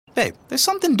Hey, there's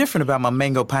something different about my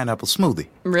mango pineapple smoothie.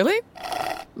 Really?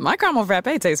 My caramel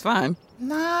frappe tastes fine.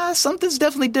 Nah, something's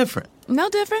definitely different. No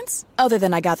difference? Other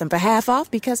than I got them for half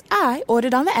off because I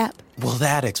ordered on the app. Well,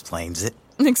 that explains it.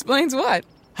 Explains what?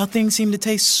 How things seem to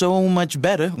taste so much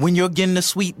better when you're getting a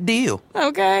sweet deal.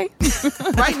 Okay.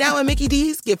 Right now at Mickey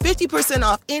D's, get 50%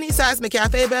 off any size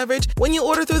McCafe beverage when you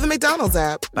order through the McDonald's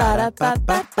app.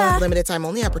 Ba-da-ba-ba-ba. Limited time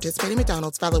only at participating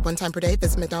McDonald's. Valid one time per day.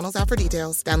 Visit McDonald's app for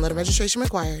details. Download and registration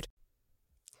required.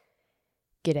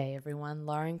 G'day everyone,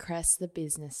 Lauren Kress, the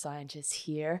business scientist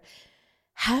here.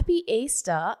 Happy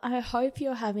Easter. I hope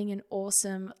you're having an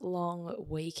awesome long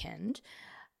weekend.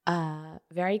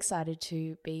 Very excited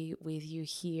to be with you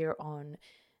here on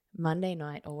Monday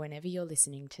night or whenever you're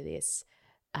listening to this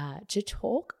to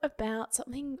talk about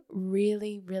something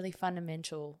really, really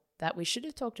fundamental that we should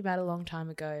have talked about a long time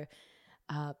ago,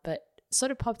 but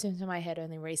sort of popped into my head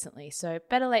only recently. So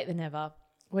better late than never.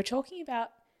 We're talking about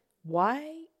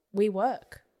why we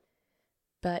work.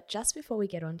 But just before we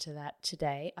get onto that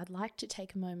today, I'd like to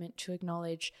take a moment to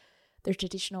acknowledge the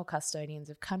traditional custodians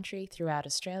of country throughout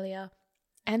Australia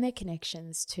and their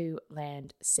connections to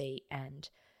land, sea, and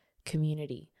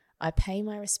community. I pay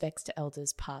my respects to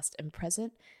elders past and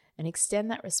present and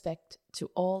extend that respect to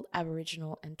all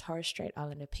Aboriginal and Torres Strait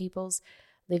Islander peoples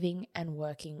living and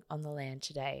working on the land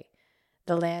today,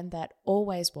 the land that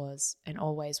always was and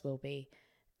always will be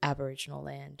Aboriginal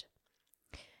land.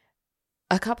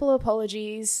 A couple of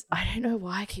apologies. I don't know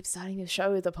why I keep starting the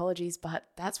show with apologies, but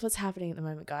that's what's happening at the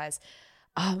moment, guys.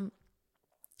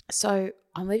 So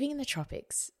I'm living in the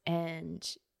tropics and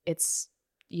it's,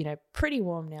 pretty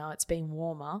warm now. It's been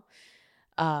warmer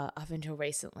up until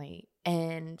recently.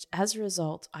 And as a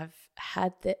result, I've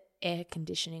had the air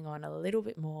conditioning on a little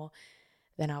bit more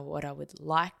than what I would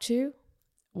like to.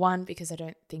 One, because I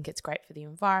don't think it's great for the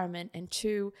environment. And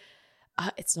two,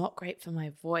 it's not great for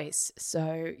my voice.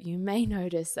 So you may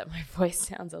notice that my voice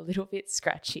sounds a little bit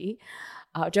scratchy.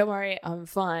 Don't worry, I'm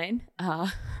fine.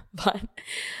 But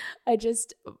I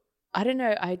don't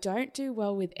know. I don't do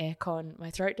well with aircon.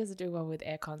 My throat doesn't do well with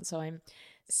aircon. So I'm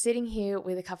sitting here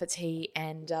with a cup of tea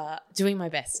and doing my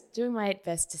best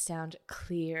to sound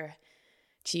clear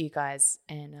to you guys.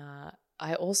 And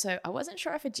I wasn't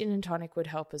sure if a gin and tonic would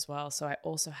help as well. So I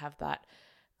also have that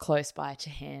close by to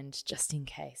hand just in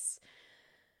case.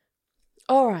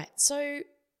 All right. So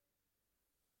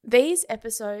these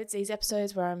episodes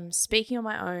where I'm speaking on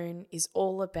my own is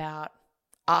all about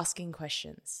asking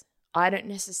questions. I don't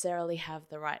necessarily have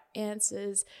the right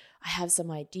answers. I have some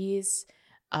ideas.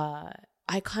 I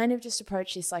kind of just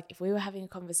approach this like if we were having a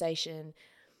conversation,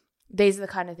 these are the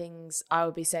kind of things I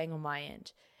would be saying on my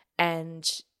end. And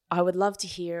I would love to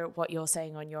hear what you're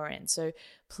saying on your end. So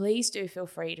please do feel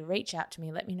free to reach out to me.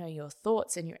 Let me know your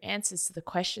thoughts and your answers to the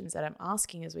questions that I'm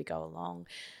asking as we go along.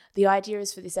 The idea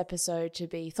is for this episode to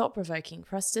be thought-provoking,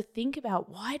 for us to think about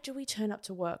why do we turn up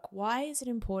to work? Why is it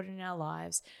important in our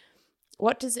lives?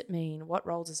 What does it mean? What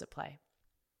role does it play?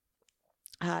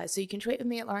 So you can tweet with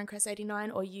me at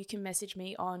LaurenCress89 or you can message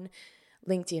me on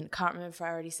LinkedIn. Can't remember if I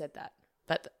already said that,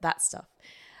 but that stuff.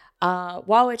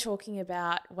 While we're talking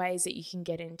about ways that you can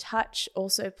get in touch,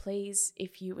 also please,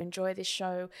 if you enjoy this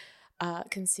show,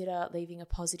 consider leaving a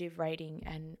positive rating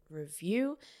and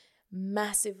review.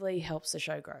 Massively helps the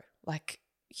show grow, like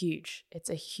huge. It's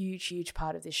a huge, huge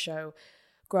part of this show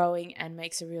growing and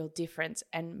makes a real difference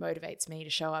and motivates me to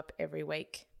show up every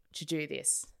week to do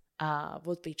this.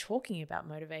 We'll be talking about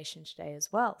motivation today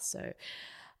as well. So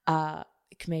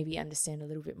you can maybe understand a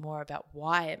little bit more about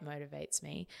why it motivates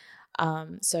me.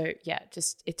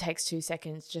 It takes 2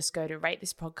 seconds. Just go to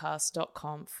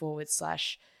ratethispodcast.com/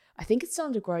 I think it's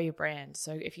on to grow your brand.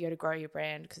 So if you go to grow your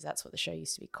brand, because that's what the show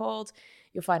used to be called,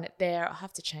 you'll find it there. I'll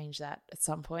have to change that at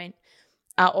some point.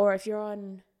 Or if you're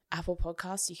on Apple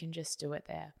Podcasts, you can just do it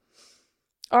there.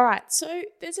 All right. So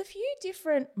there's a few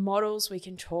different models we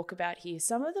can talk about here.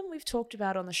 Some of them we've talked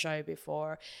about on the show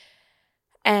before,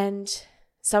 and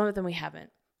some of them we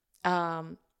haven't.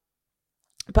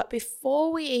 But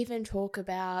before we even talk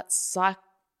about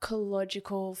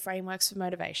psychological frameworks for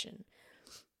motivation,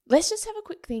 let's just have a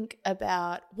quick think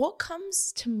about what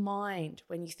comes to mind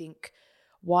when you think,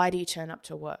 why do you turn up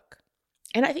to work?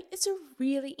 And I think it's a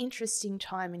really interesting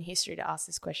time in history to ask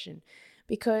this question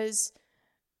because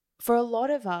for a lot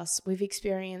of us, we've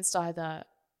experienced either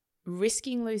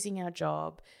risking losing our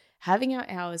job, having our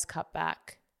hours cut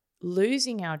back,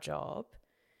 losing our job,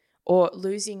 or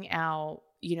losing our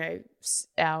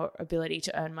ability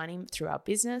to earn money through our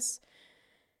business,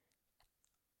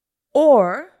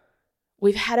 or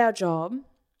we've had our job,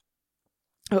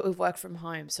 but we've worked from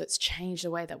home, so it's changed the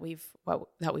way that we've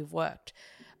worked.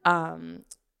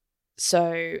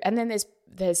 So, and then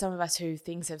there's some of us who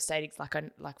things have stayed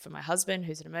like for my husband,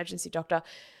 who's an emergency doctor,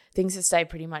 things have stayed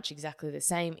pretty much exactly the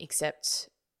same, except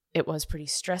it was pretty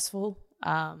stressful.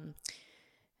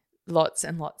 Lots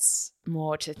and lots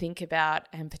more to think about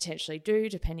and potentially do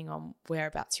depending on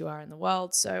whereabouts you are in the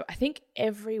world. So I think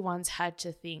everyone's had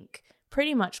to think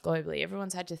pretty much globally.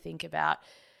 Everyone's had to think about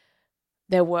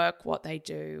their work, what they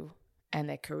do, and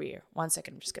their career. One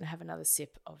second, I'm just going to have another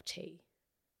sip of tea.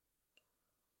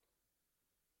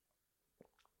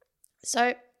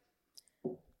 So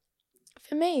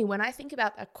for me, when I think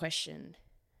about that question,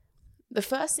 the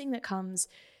first thing that comes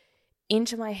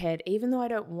into my head, even though I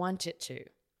don't want it to,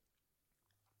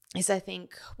 is I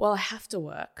think, well, I have to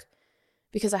work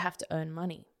because I have to earn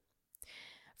money.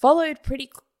 Followed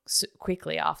pretty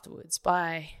quickly afterwards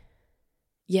by,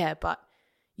 yeah, but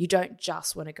you don't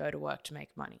just want to go to work to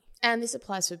make money. And this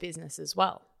applies for business as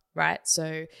well, right?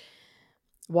 So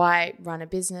why run a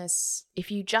business?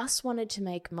 If you just wanted to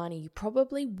make money, you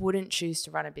probably wouldn't choose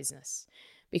to run a business,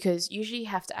 because usually you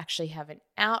have to actually have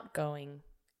outgoing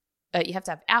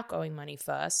money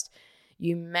first.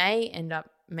 You may end up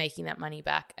making that money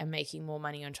back and making more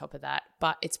money on top of that,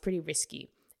 but it's pretty risky.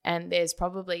 And there's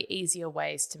probably easier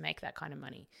ways to make that kind of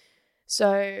money.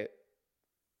 So,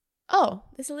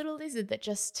 there's a little lizard that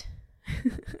just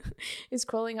is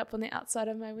crawling up on the outside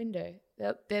of my window.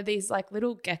 They're these like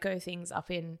little gecko things up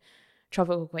in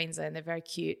tropical Queensland. They're very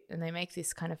cute and they make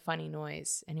this kind of funny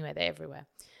noise. Anyway, they're everywhere.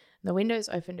 The window's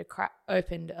opened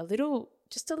a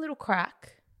little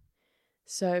crack.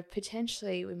 So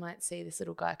potentially we might see this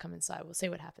little guy come inside. We'll see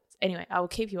what happens. Anyway, I will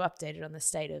keep you updated on the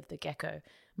state of the gecko,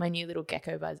 my new little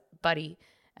gecko buddy,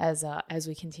 as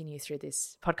we continue through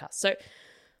this podcast. So,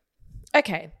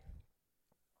 okay,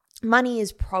 money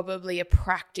is probably a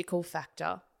practical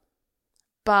factor,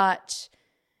 but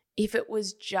if it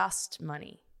was just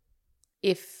money,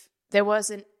 if there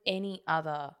wasn't any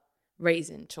other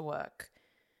reason to work,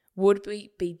 would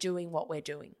we be doing what we're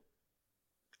doing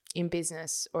in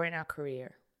business or in our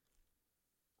career?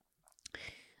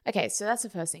 Okay, so that's the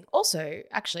first thing. Also,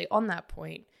 actually, on that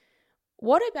point,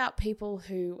 what about people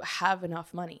who have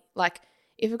enough money? Like,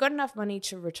 if you've got enough money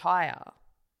to retire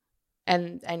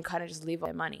and kind of just live on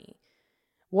their money,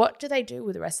 what do they do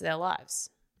with the rest of their lives?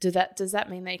 Does that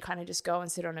mean they kind of just go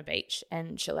and sit on a beach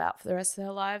and chill out for the rest of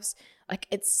their lives? Like,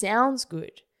 it sounds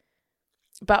good,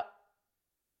 but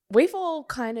we've all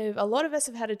a lot of us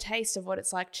have had a taste of what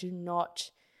it's like to not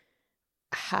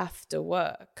have to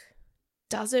work.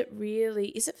 Is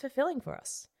it fulfilling for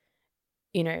us?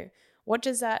 What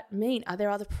does that mean? Are there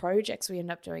other projects we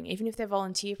end up doing, even if they're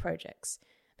volunteer projects,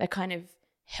 that kind of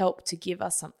help to give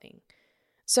us something?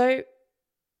 So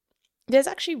there's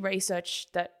actually research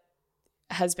that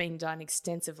has been done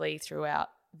extensively throughout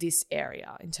this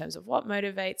area in terms of what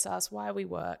motivates us, why we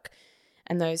work,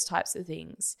 and those types of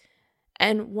things.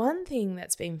 And one thing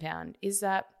that's been found is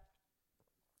that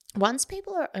once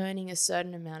people are earning a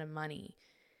certain amount of money,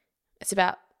 it's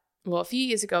about, a few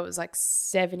years ago, it was like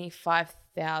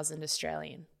 75,000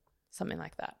 Australian, something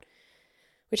like that,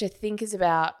 which I think is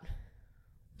about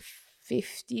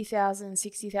 50,000,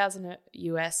 60,000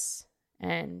 US,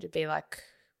 and it'd be like,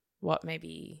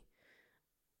 maybe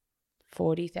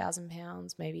 40,000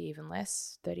 pounds, maybe even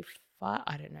less, 35,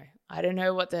 I don't know. I don't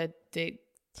know what the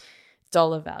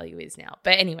dollar value is now.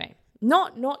 But anyway,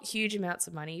 not huge amounts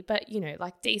of money, but,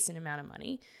 like decent amount of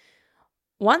money.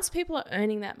 Once people are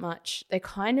earning that much, they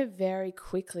kind of very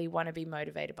quickly want to be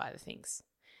motivated by the things.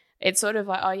 It's sort of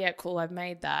like, oh yeah, cool, I've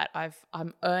made that.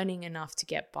 I'm earning enough to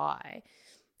get by.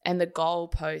 And the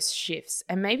goalpost shifts.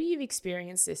 And maybe you've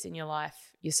experienced this in your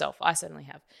life yourself. I certainly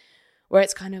have. Where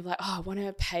it's kind of like, I want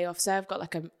to pay off. Say I've got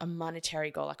like a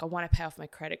monetary goal. Like I want to pay off my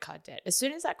credit card debt. As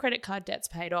soon as that credit card debt's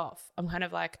paid off, I'm kind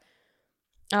of like,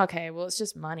 okay, well, it's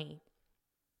just money.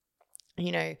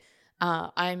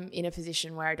 I'm in a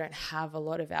position where I don't have a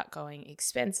lot of outgoing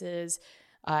expenses.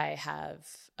 I have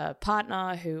a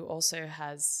partner who also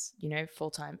has,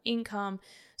 full-time income.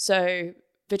 So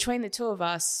between the two of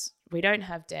us, we don't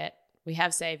have debt, we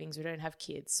have savings, we don't have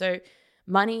kids. So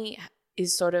money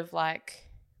is sort of like,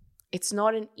 it's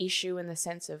not an issue in the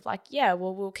sense of like, yeah,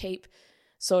 well, we'll keep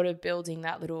sort of building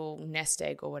that little nest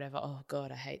egg or whatever. Oh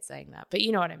God, I hate saying that, but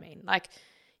you know what I mean? Like,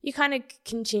 you kind of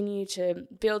continue to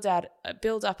build up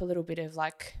a little bit of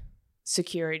like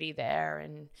security there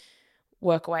and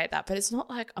work away at that. But it's not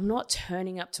like I'm not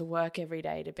turning up to work every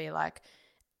day to be like,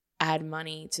 add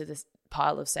money to this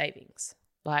pile of savings.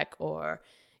 Like, or,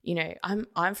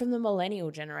 I'm from the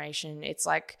millennial generation. It's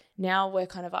like now we're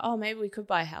kind of like, oh, maybe we could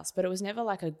buy a house, but it was never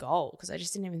like a goal because I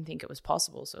just didn't even think it was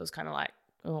possible. So it was kind of like,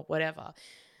 oh, whatever.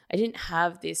 I didn't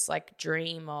have this like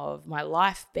dream of my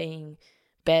life being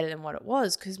better than what it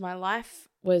was, because my life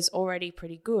was already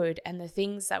pretty good, and the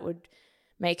things that would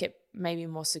make it maybe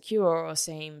more secure or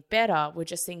seem better were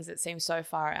just things that seemed so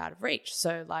far out of reach.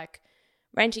 So like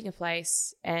renting a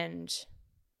place and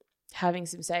having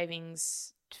some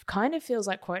savings kind of feels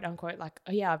like, quote unquote, like,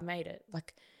 oh yeah, I've made it.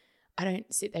 Like, I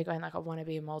don't sit there going like, I want to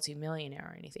be a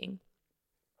multi-millionaire or anything.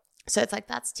 So it's like,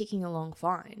 that's ticking along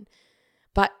fine.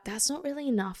 But that's not really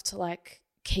enough to like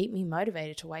keep me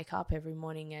motivated to wake up every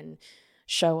morning and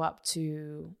show up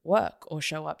to work, or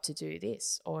show up to do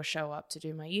this, or show up to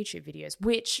do my YouTube videos,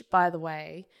 which, by the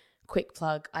way, quick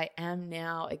plug, I am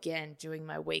now again doing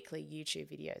my weekly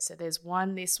YouTube videos. So there's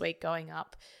one this week going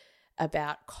up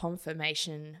about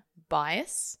confirmation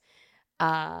bias.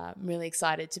 I'm really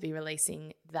excited to be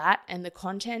releasing that. And the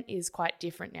content is quite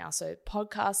different now. So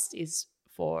podcast is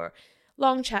for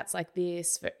long chats like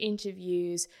this, for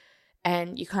interviews,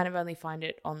 and you kind of only find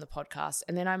it on the podcast.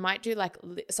 And then I might do like,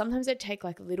 sometimes I take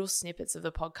like little snippets of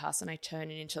the podcast and I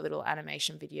turn it into little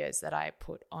animation videos that I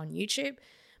put on YouTube.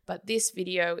 But this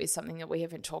video is something that we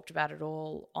haven't talked about at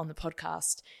all on the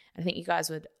podcast. I think you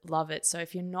guys would love it. So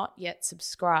if you're not yet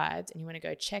subscribed and you want to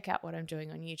go check out what I'm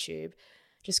doing on YouTube,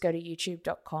 just go to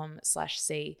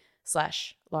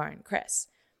youtube.com/c/Lauren Kress.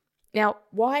 Now,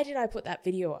 why did I put that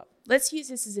video up? Let's use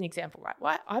this as an example, right?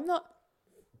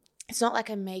 It's not like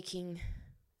I'm making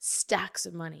stacks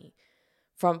of money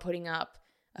from putting up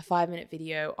a 5-minute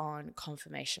video on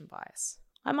confirmation bias.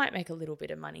 I might make a little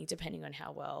bit of money depending on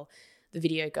how well the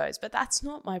video goes, but that's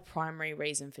not my primary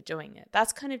reason for doing it.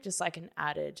 That's kind of just like an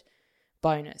added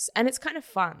bonus. And it's kind of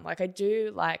fun. Like, I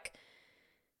do like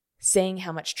seeing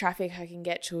how much traffic I can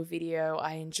get to a video.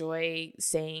 I enjoy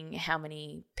seeing how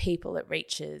many people it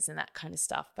reaches and that kind of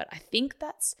stuff. But I think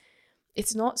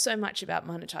it's not so much about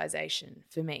monetization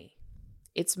for me.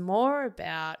 It's more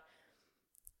about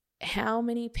how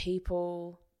many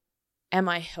people am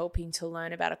I helping to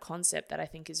learn about a concept that I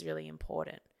think is really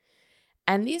important.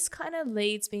 And this kind of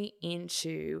leads me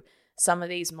into some of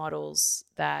these models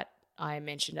that I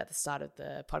mentioned at the start of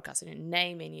the podcast. I didn't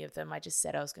name any of them. I just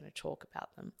said I was going to talk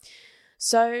about them.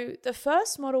 So the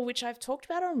first model, which I've talked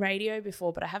about on radio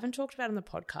before, but I haven't talked about on the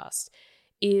podcast,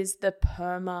 is the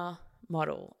PERMA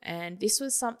model. And this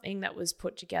was something that was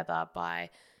put together by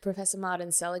Professor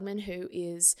Martin Seligman, who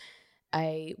is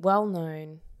a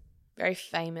well-known, very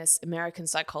famous American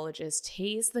psychologist.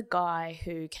 He's the guy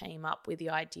who came up with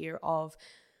the idea of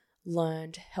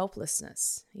learned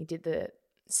helplessness. He did the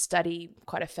study,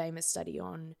 quite a famous study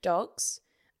on dogs,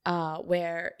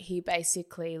 where he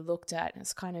basically looked at, and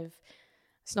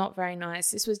it's not very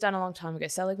nice. This was done a long time ago.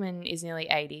 Seligman is nearly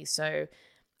 80, so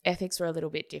ethics were a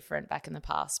little bit different back in the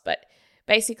past. But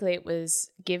basically it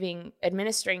was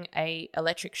administering a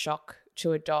electric shock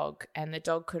to a dog, and the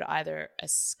dog could either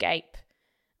escape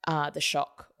the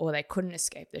shock or they couldn't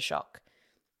escape the shock.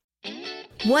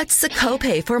 What's the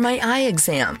copay for my eye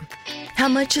exam? How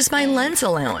much is my lens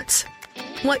allowance?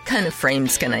 What kind of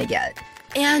frames can I get?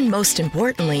 And most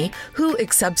importantly, who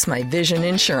accepts my vision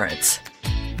insurance?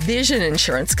 Vision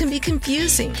insurance can be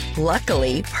confusing.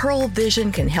 Luckily, Pearl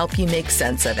Vision can help you make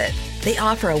sense of it. They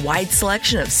offer a wide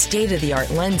selection of state-of-the-art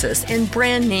lenses and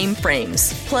brand-name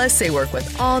frames. Plus, they work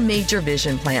with all major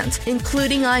vision plans,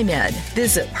 including iMed.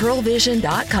 Visit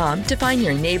pearlvision.com to find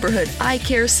your neighborhood eye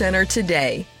care center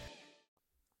today.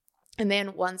 And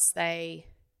then once the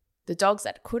dogs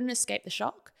that couldn't escape the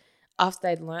shock, after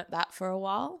they'd learnt that for a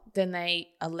while, then they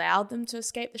allowed them to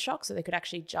escape the shock, so they could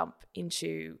actually jump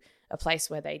into a place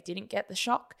where they didn't get the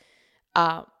shock,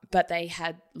 but they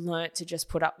had learnt to just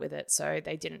put up with it, so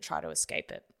they didn't try to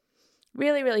escape it.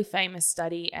 Really, really famous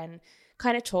study, and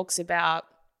kind of talks about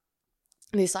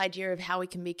this idea of how we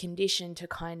can be conditioned to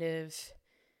kind of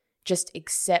just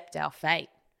accept our fate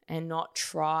and not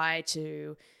try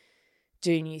to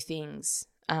do new things,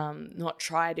 not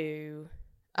try to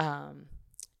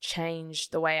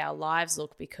change the way our lives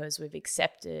look because we've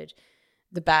accepted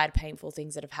the bad, painful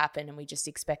things that have happened and we just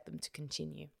expect them to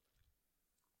continue.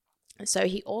 So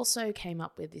he also came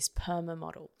up with this PERMA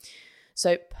model.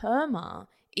 So PERMA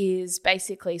is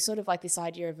basically sort of like this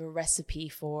idea of a recipe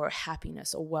for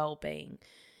happiness or well-being.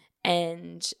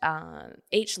 And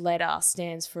each letter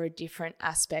stands for a different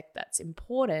aspect that's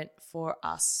important for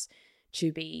us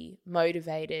to be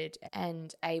motivated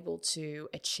and able to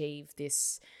achieve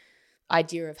this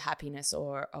idea of happiness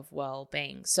or of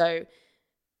well-being. So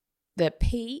the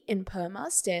P in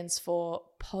PERMA stands for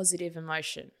positive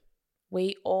emotion.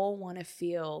 We all want to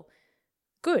feel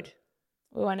good.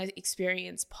 We want to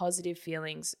experience positive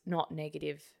feelings, not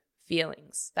negative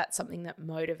feelings. That's something that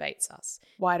motivates us.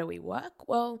 Why do we work?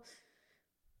 Well,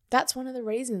 That's one of the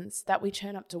reasons that we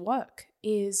turn up to work,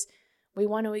 is we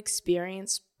want to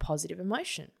experience positive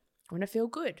emotion. We want to feel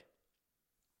good.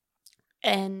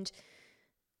 And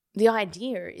the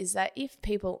idea is that if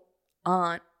people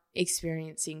aren't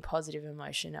experiencing positive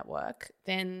emotion at work,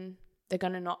 then they're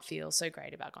going to not feel so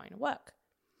great about going to work.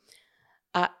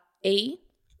 E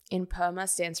in PERMA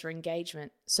stands for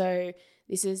engagement. So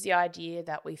this is the idea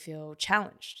that we feel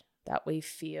challenged, that we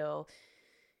feel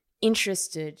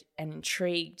interested and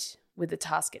intrigued with the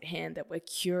task at hand, that we're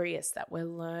curious, that we're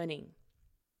learning.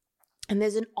 And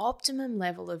there's an optimum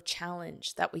level of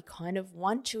challenge that we kind of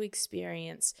want to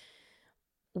experience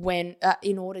when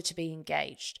in order to be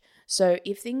engaged. So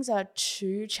if things are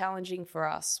too challenging for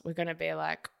us, we're going to be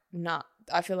like, nah,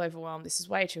 I feel overwhelmed. This is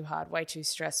way too hard, way too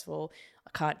stressful.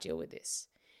 I can't deal with this.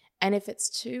 And if it's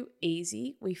too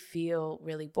easy, we feel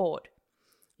really bored.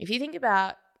 If you think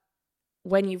about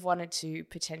when you've wanted to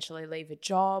potentially leave a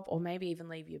job or maybe even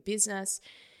leave your business,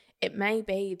 it may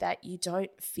be that you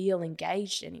don't feel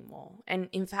engaged anymore. And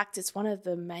in fact, it's one of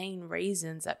the main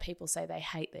reasons that people say they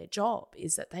hate their job,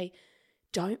 is that they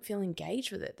don't feel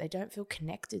engaged with it. They don't feel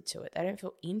connected to it. They don't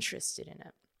feel interested in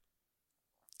it.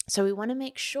 So we want to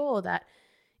make sure that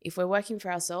if we're working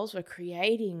for ourselves, we're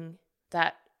creating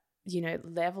that,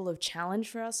 level of challenge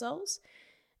for ourselves.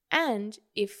 And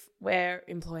if we're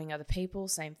employing other people,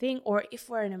 same thing. Or if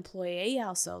we're an employee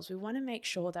ourselves, we want to make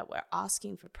sure that we're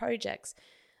asking for projects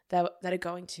that are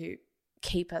going to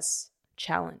keep us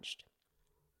challenged.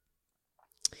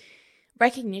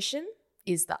 Recognition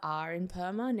is the R in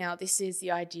PERMA. Now, this is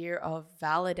the idea of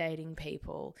validating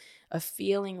people, of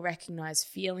feeling recognized,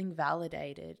 feeling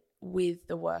validated with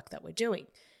the work that we're doing.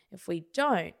 If we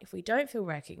don't feel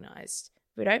recognized,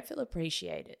 if we don't feel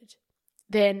appreciated,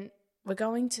 then we're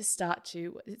going to start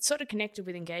to, it's sort of connected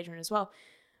with engagement as well.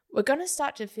 We're going to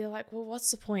start to feel like, well,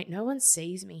 what's the point? No one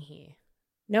sees me here.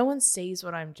 No one sees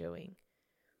what I'm doing.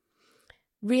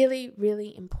 Really,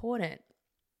 really important.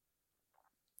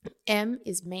 M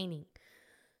is meaning.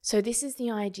 So this is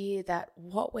the idea that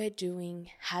what we're doing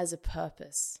has a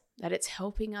purpose, that it's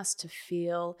helping us to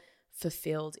feel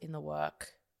fulfilled in the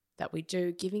work that we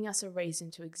do, giving us a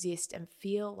reason to exist and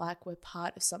feel like we're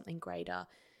part of something greater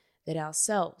than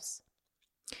ourselves.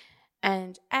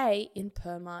 And A in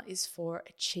PERMA is for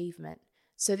achievement.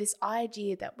 So this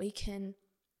idea that we can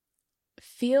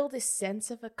feel this sense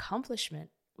of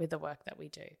accomplishment with the work that we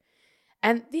do.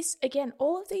 And this, again,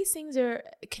 all of these things are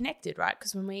connected, right?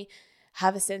 Because when we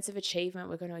have a sense of achievement,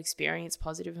 we're going to experience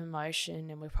positive emotion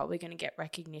and we're probably going to get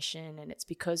recognition. And it's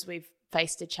because we've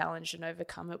faced a challenge and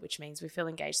overcome it, which means we feel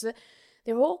engaged. So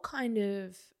they're all kind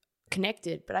of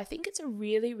connected, but I think it's a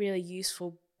really, really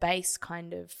useful base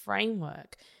kind of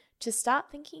framework to start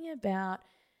thinking about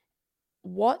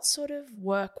what sort of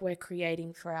work we're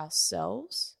creating for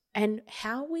ourselves and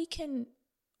how we can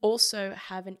also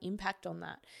have an impact on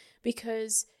that.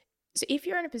 Because so if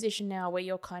you're in a position now where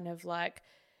you're kind of like,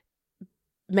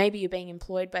 maybe you're being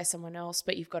employed by someone else,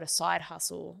 but you've got a side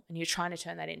hustle and you're trying to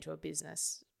turn that into a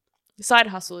business. Side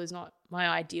hustle is not my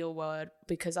ideal word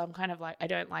because I'm kind of like, I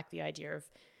don't like the idea of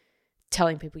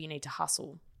telling people you need to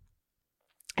hustle.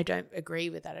 I don't agree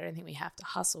with that. I don't think we have to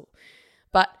hustle.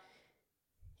 But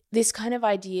this kind of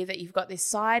idea that you've got this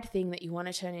side thing that you want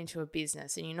to turn into a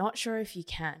business and you're not sure if you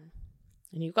can.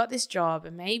 And you've got this job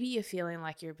and maybe you're feeling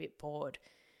like you're a bit bored.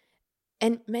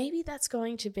 And maybe that's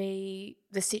going to be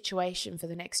the situation for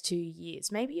the next 2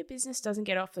 years. Maybe your business doesn't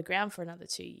get off the ground for another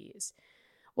 2 years.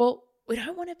 Well, we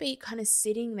don't want to be kind of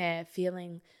sitting there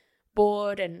feeling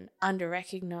bored and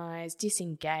under-recognized,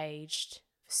 disengaged,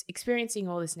 experiencing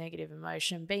all this negative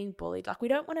emotion, being bullied. Like, we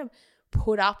don't want to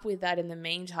put up with that in the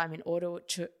meantime in order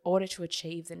to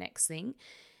achieve the next thing.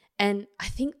 And I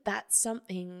think that's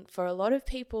something for a lot of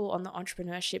people on the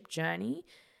entrepreneurship journey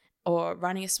or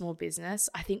running a small business.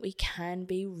 I think we can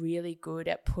be really good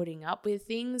at putting up with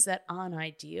things that aren't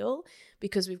ideal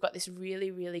because we've got this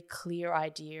really, really clear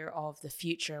idea of the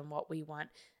future and what we want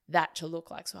that to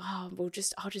look like. So, I'll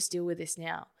just deal with this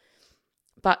now.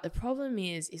 But the problem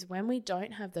is when we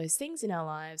don't have those things in our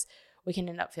lives, we can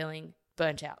end up feeling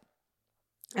burnt out.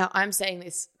 Now, I'm saying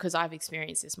this because I've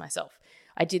experienced this myself.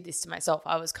 I did this to myself.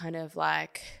 I was kind of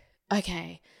like,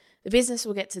 okay, the business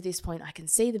will get to this point. I can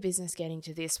see the business getting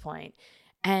to this point.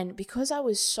 And because I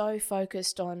was so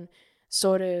focused on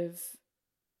sort of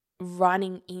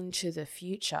running into the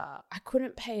future, I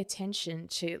couldn't pay attention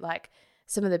to like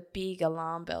some of the big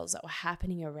alarm bells that were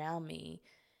happening around me,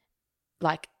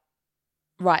 like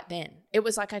right then. It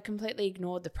was like I completely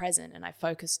ignored the present and I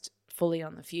focused fully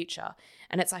on the future.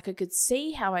 And it's like I could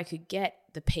see how I could get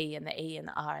the P and the E and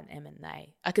the R and the M and the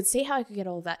A. I could see how I could get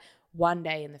all that one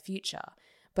day in the future.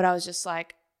 But I was just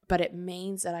like, but it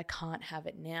means that I can't have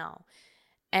it now.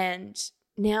 And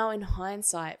now in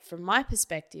hindsight, from my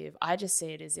perspective, I just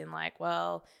see it as in like,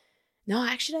 well, no,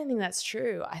 I actually don't think that's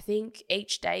true. I think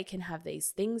each day can have these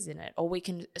things in it, or we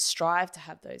can strive to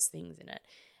have those things in it.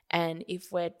 And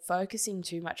if we're focusing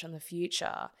too much on the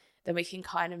future, then we can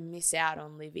kind of miss out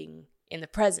on living in the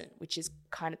present, which is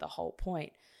kind of the whole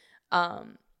point.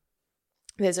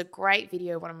 There's a great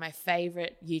video, one of my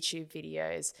favorite YouTube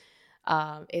videos.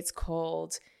 It's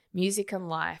called Music and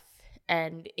Life.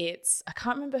 And I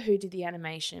can't remember who did the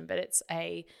animation, but it's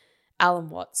a Alan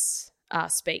Watts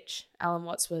speech. Alan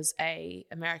Watts was a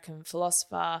American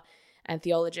philosopher and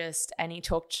theologist, and he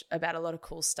talked about a lot of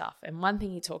cool stuff. And one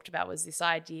thing he talked about was this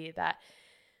idea that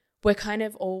we're kind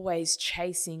of always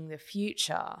chasing the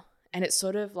future, and it's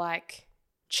sort of like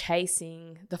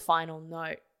chasing the final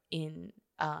note in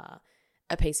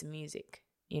a piece of music,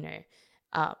 you know.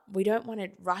 We don't want to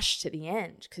rush to the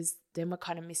end, because then we're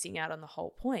kind of missing out on the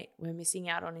whole point. We're missing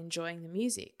out on enjoying the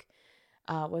music.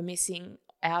 We're missing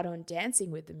out on dancing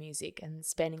with the music and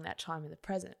spending that time in the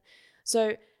present.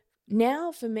 So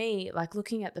now for me, like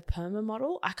looking at the PERMA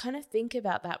model, I kind of think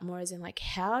about that more as in like,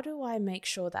 how do I make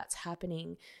sure that's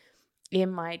happening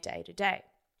in my day-to-day?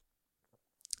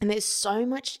 And there's so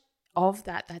much of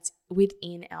that that's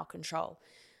within our control.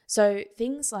 So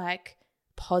things like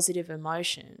positive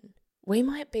emotion, we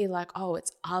might be like, oh,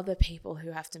 it's other people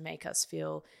who have to make us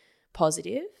feel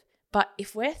positive. But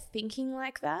if we're thinking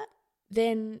like that,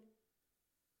 then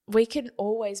we can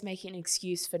always make an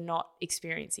excuse for not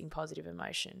experiencing positive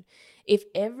emotion. If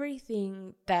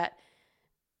everything that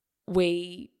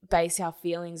we base our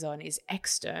feelings on is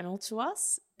external to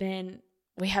us, then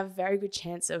we have a very good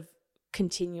chance of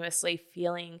continuously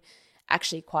feeling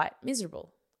actually quite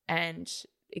miserable and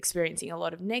experiencing a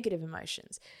lot of negative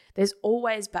emotions. There's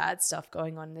always bad stuff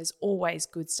going on. There's always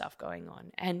good stuff going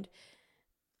on. And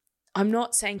I'm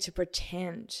not saying to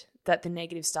pretend that the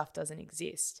negative stuff doesn't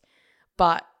exist,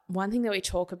 but one thing that we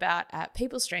talk about at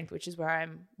People Strength, which is where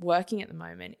I'm working at the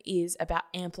moment, is about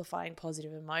amplifying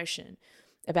positive emotion,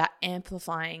 about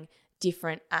amplifying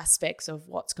different aspects of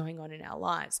what's going on in our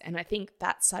lives. And I think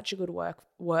that's such a good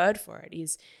word for it,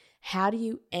 is how do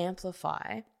you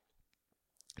amplify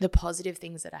the positive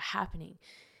things that are happening,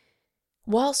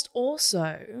 whilst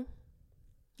also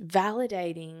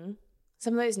validating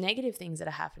some of those negative things that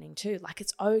are happening too. Like,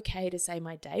 it's okay to say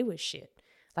my day was shit.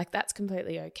 Like, that's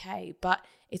completely okay. But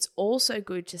it's also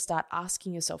good to start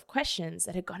asking yourself questions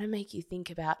that are going to make you think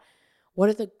about, what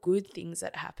are the good things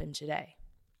that happened today?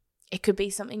 It could be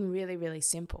something really, really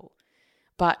simple,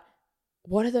 but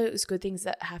what are those good things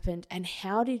that happened, and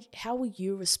how were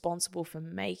you responsible for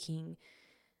making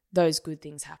those good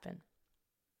things happen?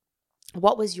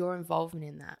 What was your involvement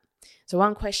in that? So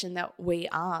one question that we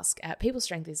ask at People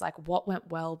Strength is like, what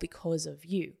went well because of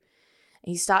you?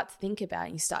 And you start to think about it,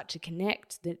 and you start to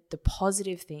connect the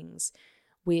positive things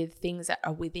with things that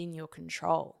are within your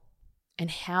control, and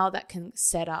how that can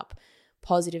set up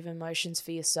positive emotions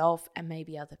for yourself and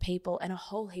maybe other people, and a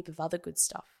whole heap of other good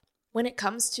stuff. When it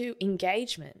comes to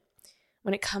engagement,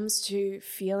 when it comes to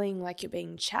feeling like you're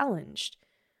being challenged,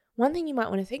 one thing you might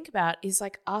want to think about is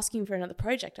like asking for another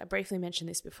project. I briefly mentioned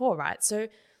this before, right? So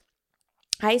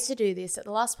I used to do this at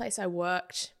the last place I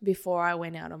worked before I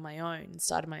went out on my own and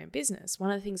started my own business.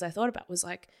 One of the things I thought about was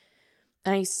like,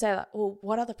 and I used to say like, well,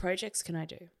 what other projects can I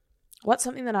do? What's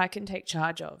something that I can take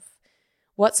charge of?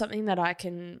 What's something that I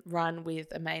can run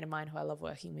with a mate of mine who I love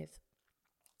working with?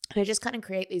 And I just kind of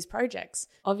create these projects.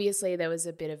 Obviously, there was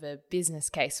a bit of a business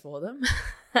case for them.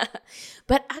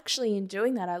 But actually in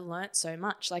doing that, I learned so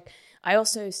much. Like, I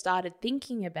also started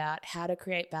thinking about how to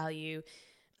create value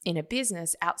in a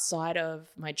business outside of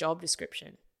my job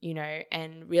description, you know,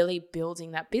 and really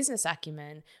building that business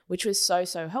acumen, which was so,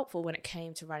 so helpful when it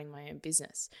came to running my own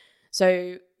business.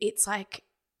 So it's like,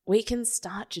 we can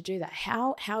start to do that.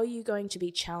 How are you going to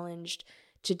be challenged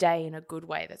today in a good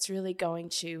way that's really going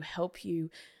to help you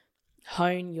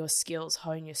hone your skills,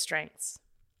 hone your strengths?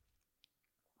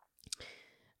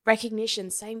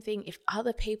 Recognition, same thing. If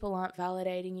other people aren't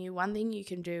validating you, one thing you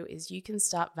can do is you can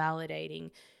start validating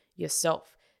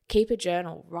yourself. Keep a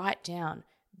journal, write down,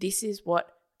 this is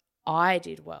what I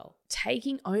did well.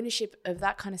 Taking ownership of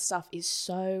that kind of stuff is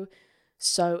so,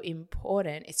 so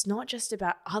important. It's not just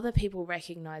about other people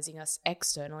recognizing us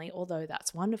externally, although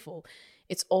that's wonderful.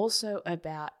 It's also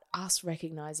about us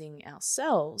recognizing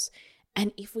ourselves.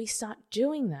 And if we start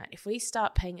doing that, if we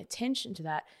start paying attention to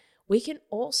that, we can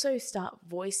also start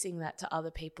voicing that to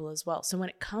other people as well. So when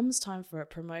it comes time for a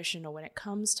promotion, or when it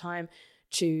comes time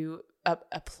to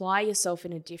apply yourself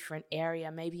in a different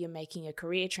area, maybe you're making a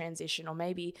career transition, or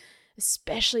maybe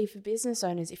especially for business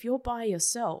owners, if you're by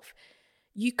yourself,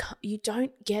 you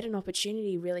don't get an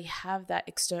opportunity to really have that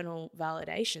external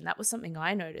validation. That was something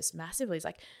I noticed massively. It's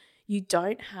like you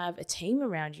don't have a team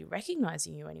around you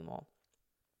recognizing you anymore.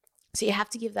 So you have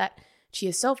to give that to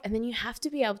yourself, and then you have to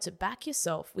be able to back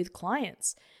yourself with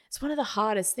clients. It's one of the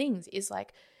hardest things is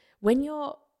like when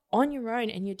you're on your own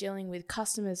and you're dealing with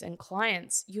customers and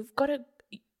clients, you've got to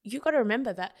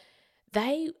remember that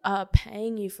they are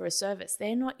paying you for a service.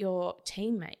 They're not your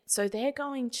teammate. So they're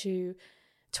going to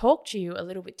talk to you a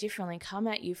little bit differently, come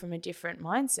at you from a different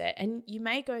mindset. And you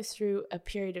may go through a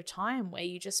period of time where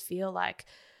you just feel like,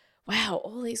 wow,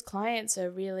 all these clients are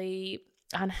really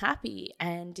unhappy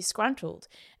and disgruntled.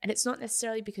 And it's not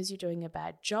necessarily because you're doing a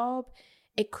bad job.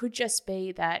 It could just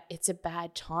be that it's a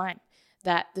bad time,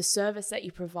 that the service that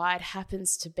you provide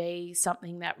happens to be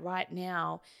something that right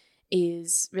now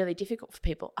is really difficult for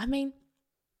people. I mean,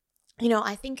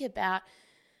 I think about,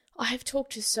 I've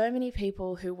talked to so many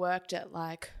people who worked at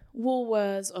like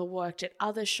Woolworths or worked at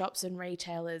other shops and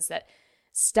retailers that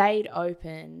stayed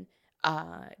open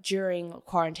during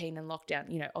quarantine and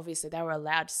lockdown. Obviously they were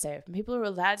allowed to stay open. People were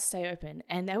allowed to stay open,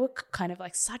 and they were kind of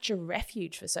like such a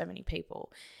refuge for so many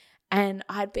people. And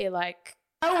I'd be like,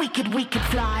 oh, we could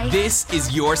fly. This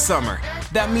is your summer.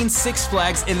 That means Six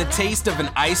Flags and the taste of an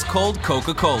ice-cold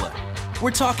Coca-Cola. We're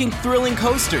talking thrilling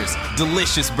coasters,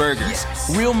 delicious burgers,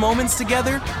 real moments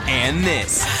together, and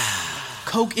this.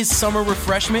 Coke is summer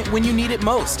refreshment when you need it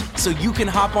most, so you can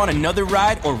hop on another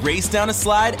ride or race down a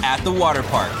slide at the water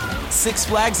park. Six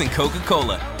Flags and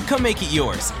Coca-Cola. Come make it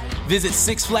yours. Visit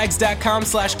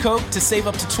sixflags.com/Coke to save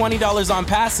up to $20 on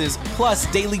passes,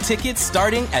 plus daily tickets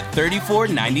starting at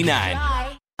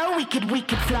 $34.99. Oh, we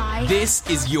could fly. This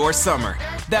is your summer.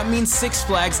 That means Six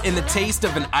Flags and the taste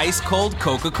of an ice-cold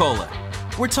Coca-Cola.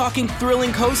 We're talking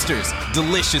thrilling coasters,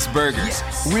 delicious burgers,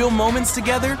 real moments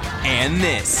together, and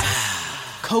this.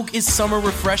 Coke is summer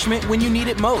refreshment when you need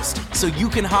it most, so you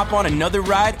can hop on another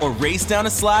ride or race down a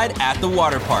slide at the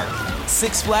water park.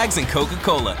 Six Flags and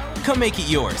Coca-Cola. Come make it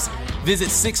yours. Visit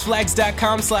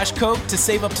sixflags.com/Coke to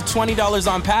save up to $20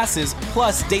 on passes,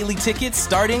 plus daily tickets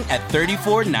starting at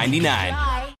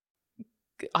 $34.99.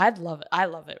 I'd love it. I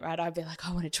love it, right? I'd be like,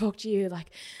 I want to talk to you. Like,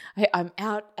 I'm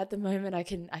out at the moment. I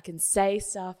can say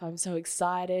stuff. I'm so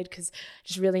excited because I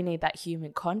just really need that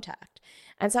human contact.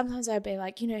 And sometimes I'd be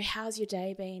like, how's your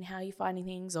day been? How are you finding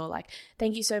things? Or like,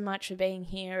 thank you so much for being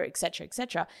here, etc.,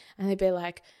 etc. And they'd be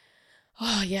like,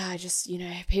 oh yeah, I just,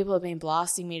 people have been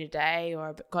blasting me today,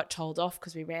 or got told off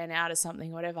because we ran out of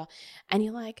something, whatever. And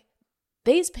you're like,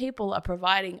 these people are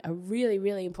providing a really,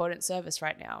 really important service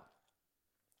right now.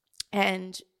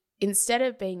 And instead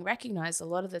of being recognized, a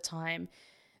lot of the time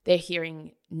they're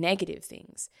hearing negative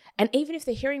things. And even if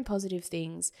they're hearing positive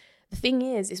things, the thing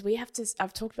is we have to,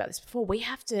 I've talked about this before, we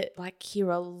have to like hear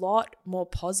a lot more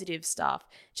positive stuff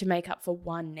to make up for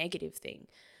one negative thing.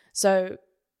 So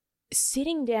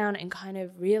sitting down and kind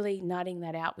of really nutting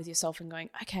that out with yourself and going,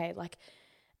 okay, like,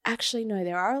 actually, no,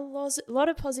 there are a lot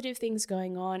of positive things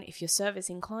going on. If you're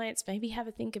servicing clients, maybe have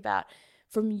a think about,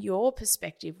 from your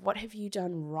perspective, what have you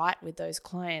done right with those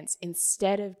clients,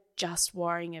 instead of just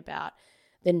worrying about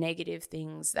the negative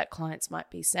things that clients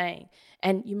might be saying.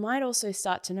 And you might also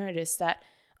start to notice that,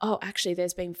 oh, actually,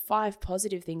 there's been 5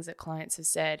 positive things that clients have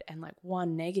said and like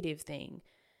 1 negative thing.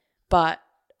 But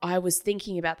I was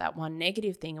thinking about that 1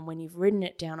 negative thing. And when you've written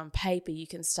it down on paper, you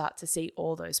can start to see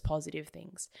all those positive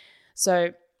things.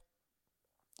 So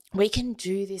we can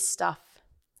do this stuff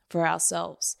for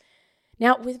ourselves.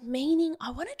 Now, with meaning,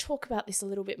 I want to talk about this a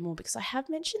little bit more because I have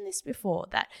mentioned this before,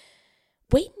 that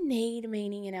we need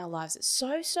meaning in our lives. It's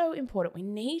so, so important. We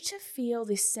need to feel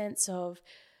this sense of,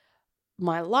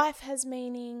 my life has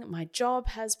meaning, my job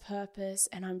has purpose,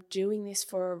 and I'm doing this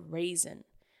for a reason.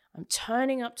 I'm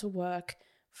turning up to work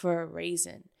for a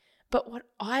reason. But what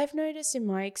I've noticed in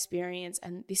my experience,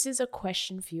 and this is a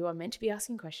question for you, I'm meant to be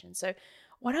asking questions. So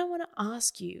what I want to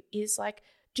ask you is like,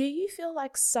 do you feel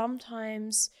like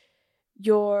sometimes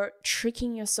you're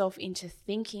tricking yourself into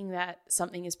thinking that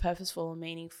something is purposeful or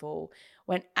meaningful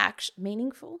when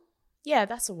meaningful? Yeah,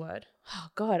 that's a word. Oh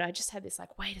God, I just had this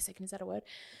like, wait a second, is that a word?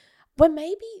 When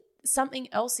maybe something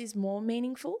else is more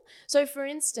meaningful. So for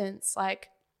instance, like,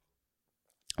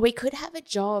 we could have a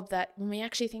job that when we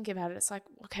actually think about it, it's like,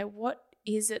 okay, what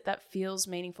is it that feels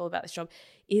meaningful about this job?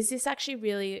 Is this actually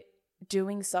really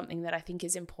doing something that I think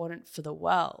is important for the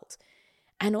world?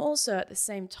 And also at the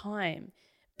same time,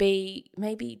 be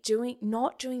maybe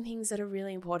not doing things that are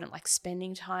really important, like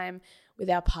spending time with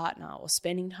our partner or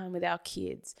spending time with our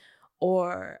kids,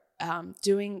 or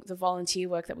doing the volunteer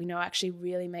work that we know actually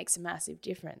really makes a massive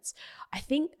difference. I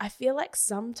feel like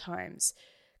sometimes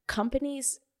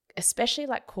companies, especially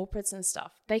like corporates and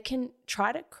stuff, they can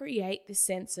try to create this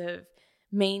sense of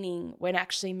meaning when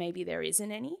actually maybe there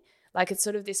isn't any. Like it's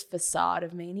sort of this facade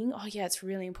of meaning. Oh yeah, it's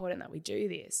really important that we do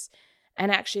this.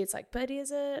 And actually it's like, but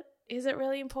is it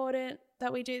really important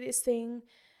that we do this thing?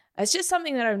 It's just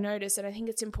something that I've noticed, and I think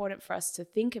it's important for us to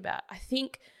think about. I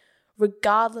think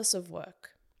regardless of work,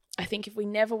 I think if we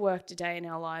never worked a day in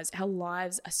our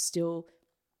lives are still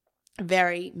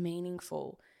very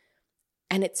meaningful.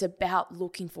 And it's about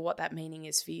looking for what that meaning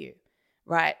is for you,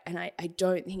 right? And I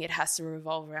don't think it has to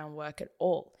revolve around work at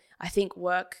all. I think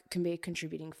work can be a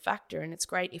contributing factor, and it's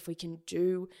great if we can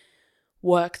do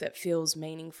work that feels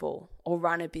meaningful or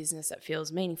run a business that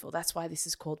feels meaningful. That's why this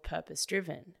is called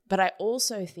purpose-driven. But I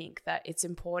also think that it's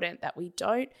important that we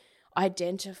don't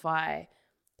identify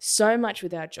so much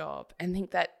with our job and think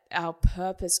that our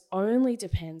purpose only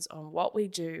depends on what we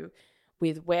do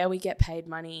with where we get paid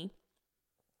money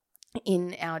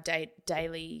in our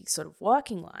daily sort of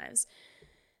working lives,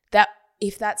 that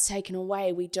if that's taken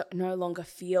away, we no longer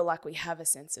feel like we have a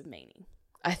sense of meaning.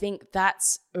 I think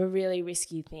that's a really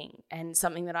risky thing and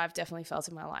something that I've definitely felt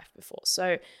in my life before.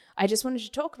 So I just wanted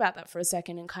to talk about that for a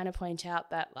second and kind of point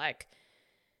out that like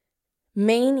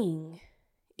meaning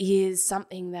is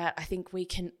something that I think we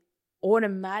can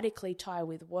automatically tie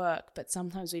with work, but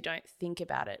sometimes we don't think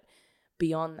about it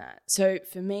beyond that. So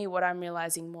for me, what I'm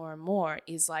realizing more and more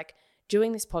is like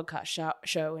doing this podcast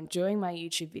show and doing my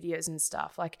YouTube videos and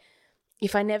stuff, like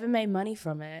if I never made money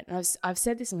from it, and I've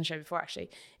said this on the show before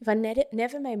actually, if I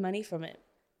never made money from it,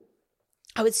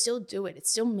 I would still do it.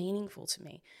 It's still meaningful to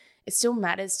me. It still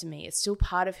matters to me. It's still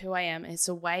part of who I am. And it's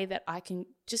a way that I can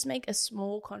just make a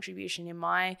small contribution in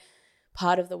my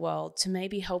part of the world to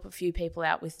maybe help a few people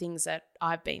out with things that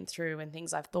I've been through and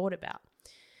things I've thought about.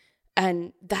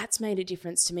 And that's made a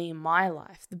difference to me in my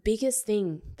life. The biggest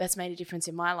thing that's made a difference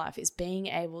in my life is being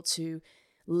able to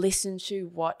listen to,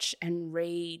 watch, and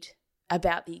read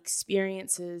about the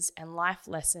experiences and life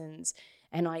lessons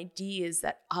and ideas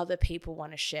that other people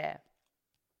want to share.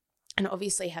 And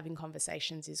obviously having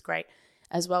conversations is great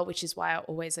as well, which is why I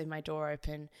always leave my door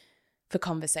open for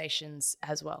conversations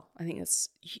as well. I think it's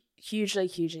hugely,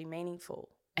 hugely meaningful.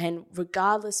 And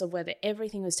regardless of whether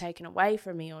everything was taken away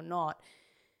from me or not,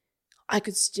 I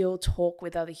could still talk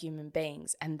with other human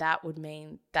beings, and that would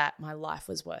mean that my life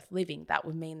was worth living. That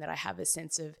would mean that I have a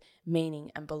sense of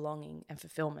meaning and belonging and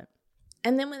fulfillment.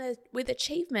 And then with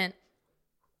achievement,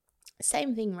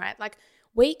 same thing, right? Like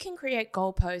we can create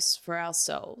goalposts for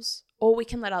ourselves, or we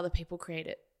can let other people create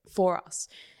it for us.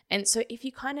 And so if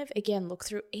you kind of, again, look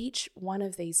through each one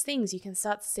of these things, you can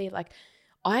start to see like,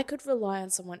 I could rely on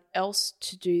someone else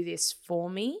to do this for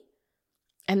me,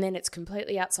 and then it's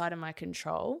completely outside of my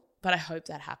control, but I hope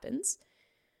that happens.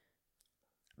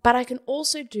 But I can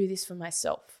also do this for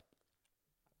myself.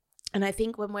 And I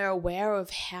think when we're aware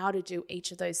of how to do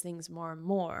each of those things more and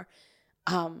more,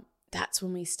 that's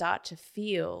when we start to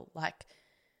feel like,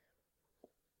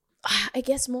 I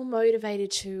guess, more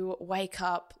motivated to wake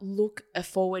up, look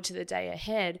forward to the day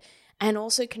ahead, and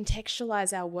also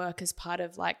contextualize our work as part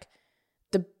of like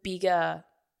the bigger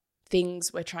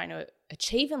things we're trying to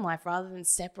achieve in life, rather than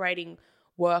separating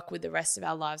work with the rest of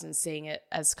our lives and seeing it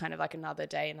as kind of like another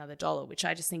day, another dollar, which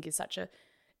I just think is such a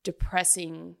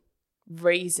depressing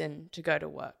reason to go to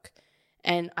work.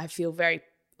 And I feel very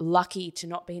lucky to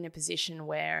not be in a position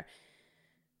where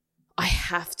I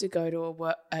have to go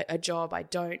to a job I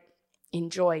don't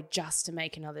enjoy just to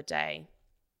make another day,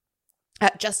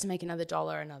 just to make another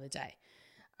dollar another day.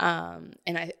 And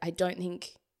I don't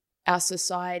think our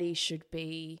society should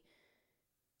be,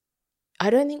 I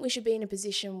don't think we should be in a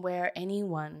position where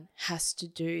anyone has to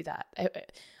do that.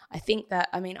 I think that,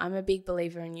 I mean, I'm a big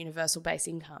believer in universal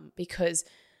basic income, because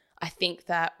I think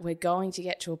that we're going to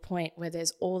get to a point where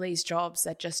there's all these jobs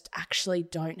that just actually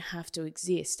don't have to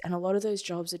exist. And a lot of those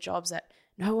jobs are jobs that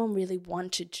no one really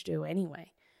wanted to do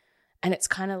anyway. And it's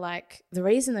kind of like the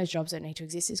reason those jobs don't need to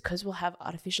exist is because we'll have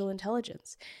artificial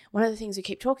intelligence. One of the things we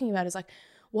keep talking about is like,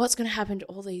 what's going to happen to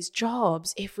all these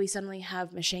jobs if we suddenly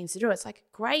have machines to do it? It's like,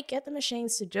 great, get the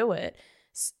machines to do it,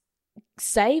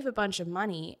 save a bunch of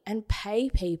money and pay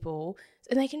people,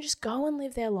 and they can just go and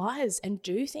live their lives and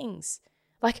do things.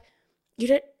 Like, you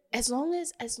don't, as long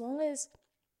as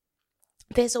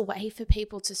there's a way for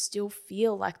people to still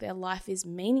feel like their life is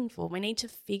meaningful, we need to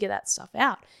figure that stuff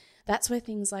out. That's where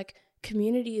things like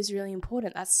community is really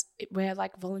important. That's where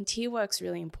like volunteer work's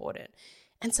really important.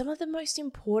 And some of the most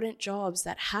important jobs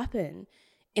that happen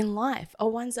in life are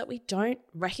ones that we don't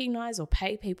recognize or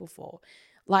pay people for.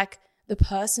 Like the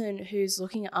person who's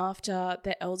looking after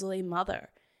their elderly mother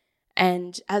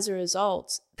And as a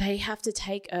result, they have to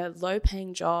take a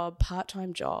low-paying job,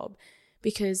 part-time job,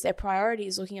 because their priority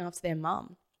is looking after their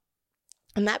mum.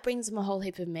 And that brings them a whole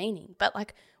heap of meaning. But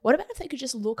like, what about if they could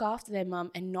just look after their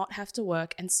mum and not have to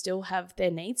work and still have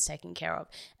their needs taken care of?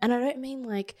 And I don't mean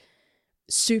like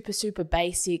super, super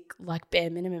basic, like bare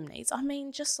minimum needs. I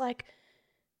mean just like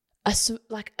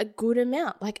a good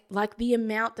amount, like the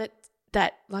amount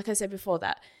that, like I said before,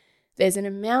 that there's an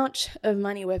amount of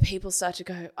money where people start to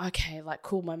go, okay, like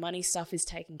cool, my money stuff is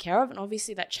taken care of. And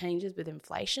obviously that changes with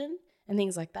inflation and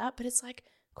things like that. But it's like,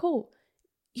 cool,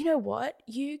 you know what?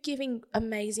 You giving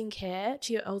amazing care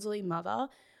to your elderly mother,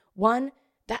 one,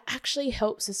 that actually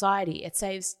helps society. It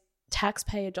saves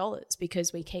taxpayer dollars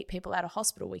because we keep people out of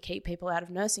hospital. We keep people out of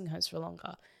nursing homes for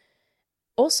longer.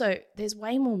 Also, there's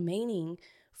way more meaning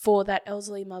for that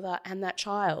elderly mother and that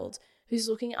child who's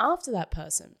looking after that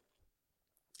person.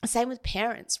 Same with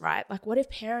parents, right? Like, what if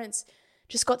parents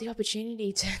just got the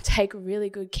opportunity to take really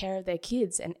good care of their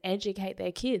kids and educate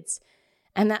their kids?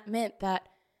 And that meant that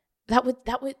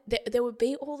there would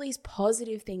be all these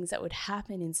positive things that would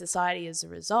happen in society as a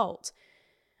result.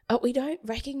 But we don't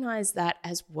recognize that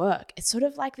as work. It's sort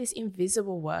of like this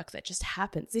invisible work that just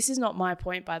happens. This is not my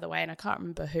point, by the way, and I can't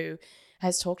remember who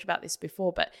has talked about this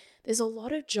before, but there's a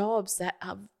lot of jobs that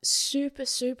are super,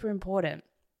 super important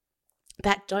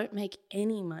that don't make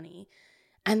any money,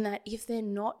 and that if they're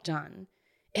not done,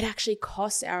 it actually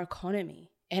costs our economy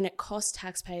and it costs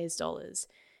taxpayers dollars.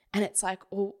 And it's like,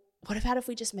 well, what about if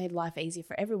we just made life easier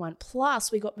for everyone?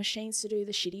 Plus, we got machines to do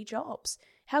the shitty jobs.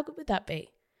 How good would that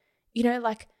be? You know,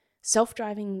 like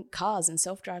self-driving cars and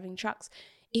self-driving trucks.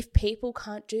 If people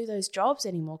can't do those jobs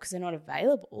anymore because they're not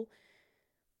available,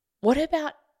 what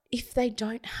about if they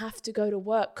don't have to go to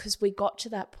work because we got to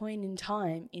that point in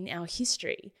time in our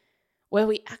history where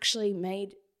we actually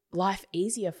made life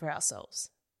easier for ourselves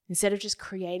instead of just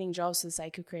creating jobs for the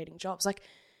sake of creating jobs?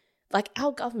 Like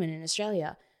our government in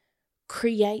Australia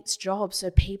creates jobs so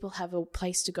people have a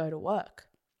place to go to work.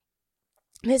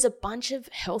 There's a bunch of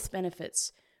health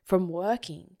benefits from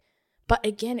working. But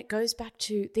again, it goes back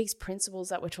to these principles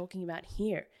that we're talking about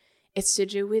here. It's to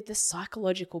do with the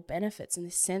psychological benefits and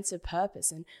this sense of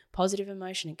purpose and positive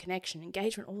emotion and connection,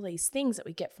 engagement, all these things that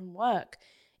we get from work.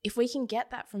 If we can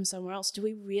get that from somewhere else, do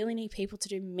we really need people to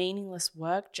do meaningless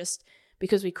work just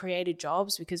because we created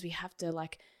jobs, because we have to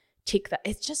like tick that?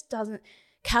 It just doesn't.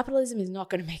 Capitalism is not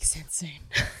going to make sense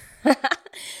soon.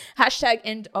 Hashtag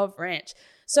end of rant.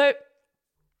 So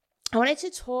I wanted to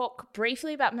talk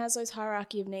briefly about Maslow's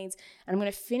hierarchy of needs, and I'm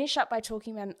going to finish up by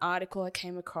talking about an article I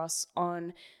came across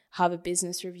on Harvard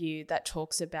Business Review that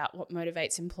talks about what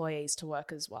motivates employees to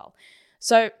work as well.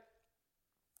 So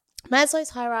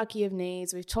Maslow's hierarchy of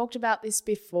needs, we've talked about this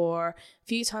before a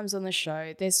few times on the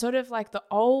show. There's sort of like the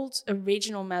old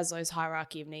original Maslow's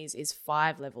hierarchy of needs is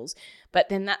 5 levels, but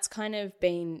then that's kind of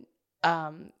been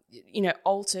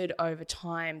altered over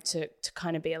time to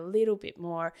kind of be a little bit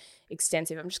more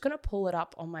extensive. I'm just going to pull it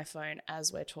up on my phone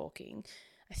as we're talking.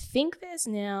 I think there's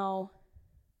now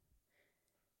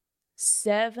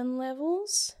 7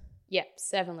 levels. Yep,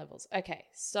 7 levels. Okay,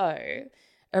 so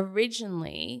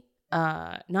originally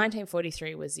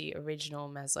 1943 was the original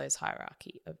Maslow's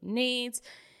hierarchy of needs.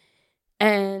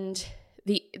 And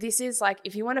this is like,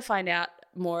 if you want to find out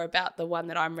more about the one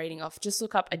that I'm reading off, just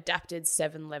look up adapted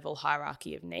 7-level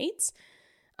hierarchy of needs.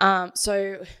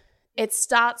 So it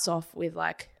starts off with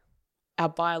like our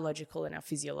biological and our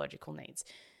physiological needs.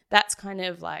 That's kind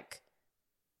of like,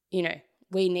 you know,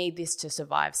 we need this to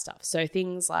survive stuff. So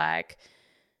things like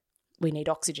we need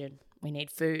oxygen, we need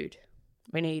food,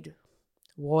 we need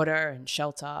water and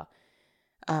shelter,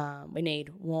 we need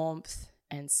warmth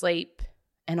and sleep,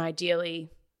 and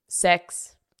ideally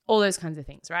sex, all those kinds of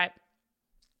things, right?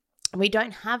 We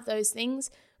don't have those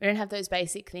things, we don't have those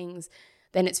basic things,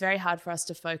 then it's very hard for us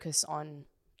to focus on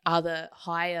other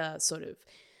higher sort of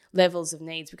levels of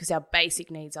needs because our basic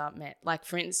needs aren't met. Like,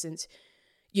 for instance,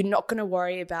 you're not going to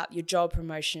worry about your job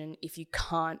promotion if you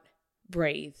can't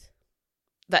breathe.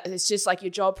 That it's just like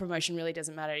your job promotion really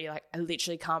doesn't matter. You're like, I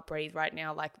literally can't breathe right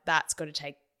now. Like, that's got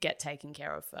to get taken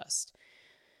care of first.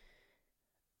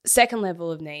 Second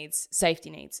level of needs, safety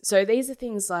needs. So these are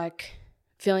things like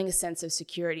feeling a sense of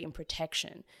security and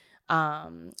protection,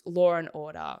 law and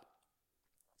order.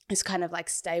 It's kind of like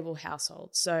stable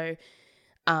household. So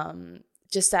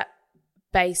just that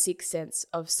basic sense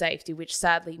of safety, which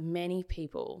sadly many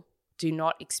people do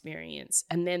not experience.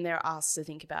 And then they're asked to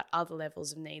think about other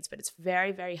levels of needs, but it's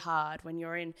very, very hard when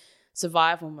you're in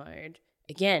survival mode,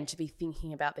 again, to be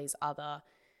thinking about these other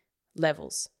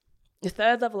levels. The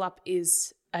third level up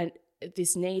is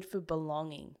this need for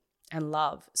belonging and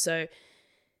love. So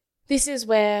this is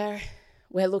where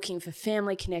we're looking for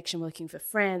family connection, we're looking for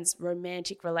friends,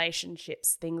 romantic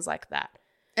relationships, things like that.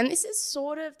 And this is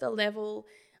sort of the level,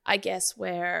 I guess,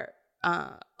 where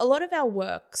a lot of our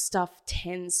work stuff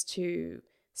tends to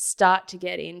start to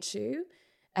get into.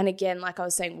 And again, like I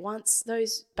was saying, once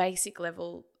those basic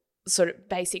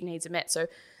needs are met. So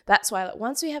that's why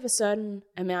once we have a certain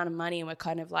amount of money and we're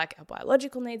kind of like, our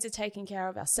biological needs are taken care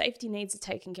of, our safety needs are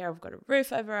taken care of, we've got a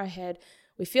roof over our head,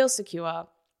 we feel secure,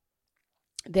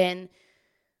 then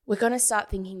we're going to start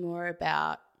thinking more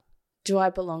about, do I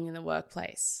belong in the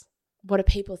workplace? What do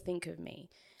people think of me?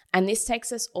 And this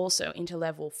takes us also into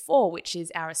level 4, which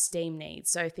is our esteem needs.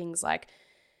 So things like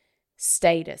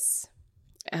status,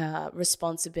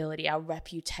 responsibility, our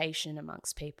reputation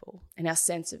amongst people, and our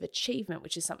sense of achievement,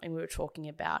 which is something we were talking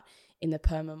about in the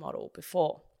PERMA model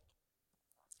before.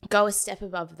 Go a step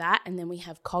above that, and then we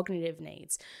have cognitive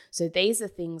needs. So these are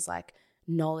things like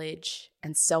knowledge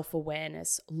and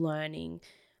self-awareness, learning,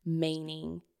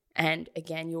 meaning, and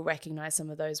again, you'll recognize some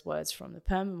of those words from the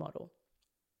PERMA model.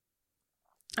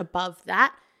 Above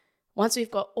that, once we've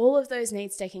got all of those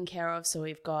needs taken care of, so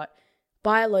we've got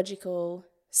biological,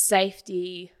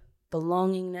 safety,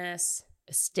 belongingness,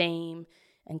 esteem,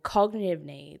 and cognitive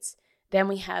needs, then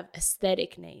we have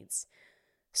aesthetic needs.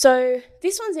 So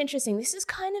this one's interesting. This is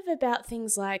kind of about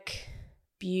things like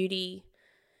beauty,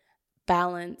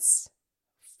 balance,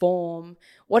 form.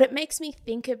 What it makes me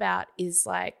think about is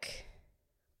like,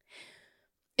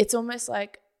 it's almost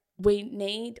like we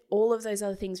need all of those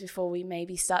other things before we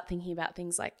maybe start thinking about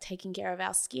things like taking care of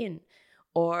our skin,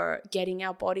 or getting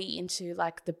our body into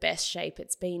like the best shape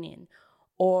it's been in,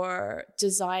 or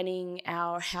designing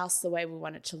our house the way we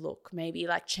want it to look, maybe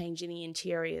like changing the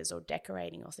interiors or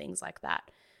decorating or things like that.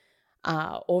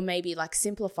 Or maybe like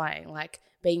simplifying, like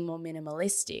being more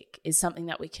minimalistic is something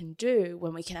that we can do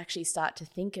when we can actually start to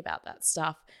think about that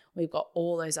stuff. We've got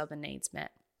all those other needs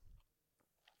met.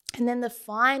 And then the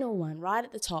final one right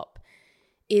at the top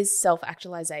is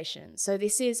self-actualization. So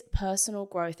this is personal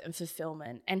growth and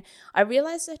fulfillment. And I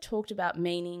realized I talked about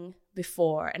meaning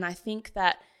before, and I think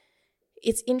that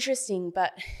it's interesting,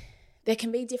 but there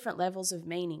can be different levels of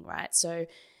meaning, right? So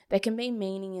there can be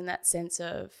meaning in that sense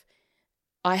of,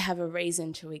 I have a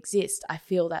reason to exist. I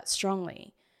feel that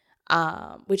strongly,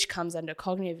 which comes under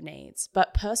cognitive needs.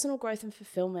 But personal growth and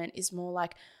fulfillment is more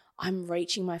like, I'm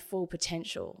reaching my full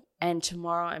potential, and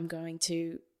tomorrow I'm going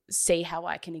to see how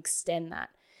I can extend that.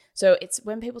 So it's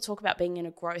when people talk about being in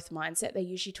a growth mindset, they're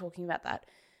usually talking about that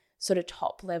sort of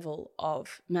top level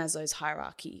of Maslow's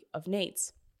hierarchy of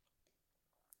needs.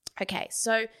 Okay,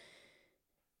 so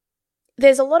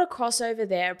there's a lot of crossover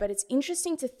there, but it's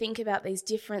interesting to think about these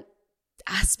different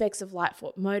aspects of life,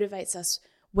 what motivates us,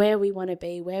 where we want to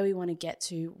be, where we want to get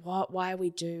to, why we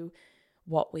do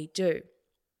what we do.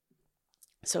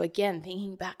 So again,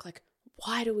 thinking back, like,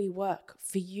 why do we work?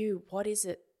 For you, what is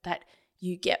it that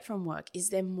you get from work? Is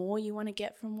there more you want to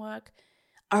get from work?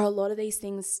 Are a lot of these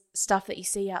things stuff that you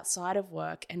see outside of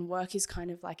work, and work is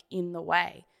kind of like in the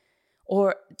way?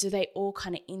 Or do they all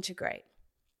kind of integrate?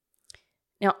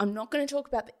 Now, I'm not going to talk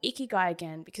about the Ikigai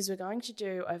again, because we're going to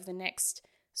do over the next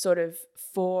sort of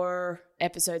 4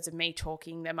 episodes of me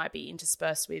talking. There might be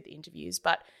interspersed with interviews,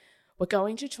 but we're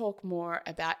going to talk more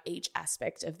about each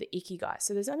aspect of the Ikigai.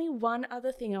 So there's only one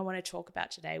other thing I want to talk about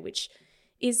today, which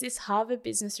is this Harvard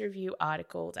Business Review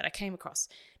article that I came across.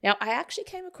 Now, I actually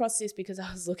came across this because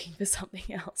I was looking for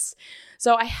something else.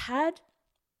 So I had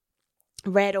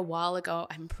read a while ago,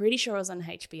 I'm pretty sure it was on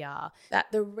HBR,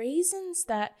 that the reasons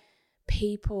that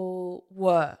people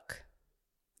work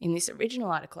in this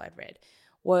original article I'd read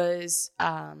was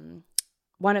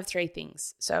one of 3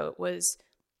 things. So it was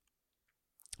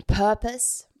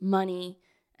purpose, money,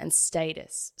 and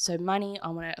status. So money, I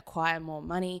want to acquire more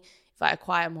money. If I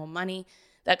acquire more money,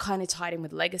 that kind of tied in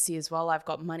with legacy as well. I've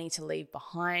got money to leave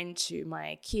behind to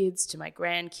my kids, to my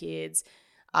grandkids.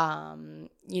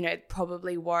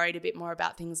 Probably worried a bit more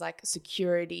about things like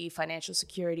security, financial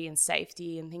security and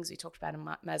safety, and things we talked about in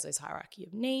Maslow's hierarchy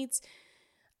of needs.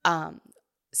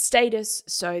 Status,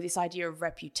 so this idea of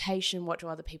reputation, what do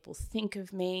other people think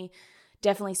of me?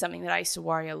 Definitely something that I used to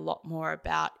worry a lot more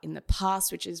about in the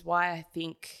past, which is why I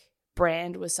think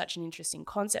brand was such an interesting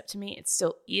concept to me. It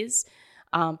still is,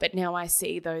 but now I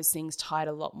see those things tied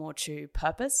a lot more to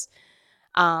purpose.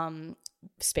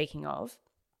 Speaking of,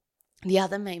 the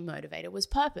other main motivator was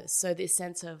purpose. So this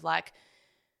sense of like,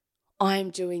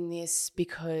 I'm doing this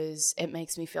because it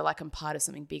makes me feel like I'm part of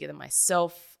something bigger than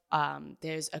myself.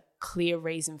 There's a clear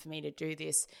reason for me to do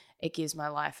this. It gives my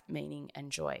life meaning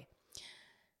and joy.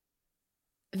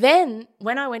 Then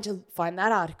when I went to find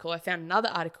that article, I found another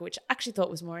article which I actually thought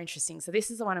was more interesting. So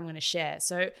this is the one I'm going to share.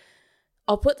 So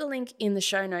I'll put the link in the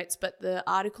show notes, but the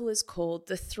article is called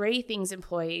The 3 Things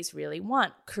Employees Really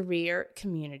Want: Career,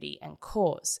 Community, and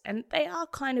Cause. And they are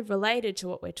kind of related to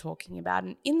what we're talking about.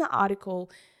 And in the article,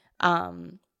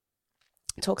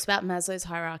 it talks about Maslow's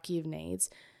hierarchy of needs.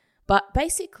 But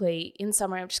basically, in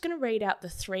summary, I'm just going to read out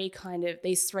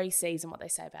these 3 C's and what they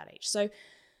say about each. So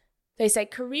they say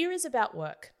career is about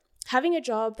work. Having a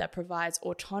job that provides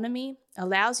autonomy,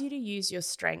 allows you to use your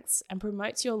strengths, and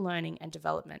promotes your learning and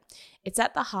development. It's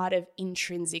at the heart of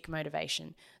intrinsic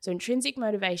motivation. So intrinsic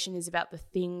motivation is about the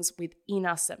things within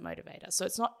us that motivate us. So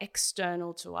it's not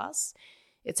external to us.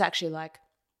 It's actually like,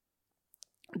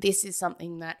 this is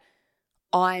something that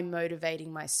I'm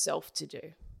motivating myself to do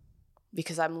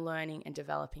because I'm learning and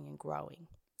developing and growing.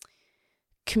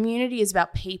 Community is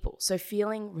about people. So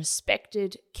feeling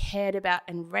respected, cared about,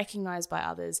 and recognized by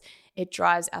others. It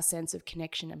drives our sense of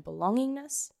connection and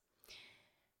belongingness.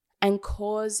 And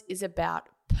cause is about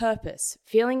purpose,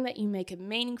 feeling that you make a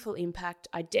meaningful impact,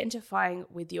 identifying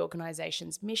with the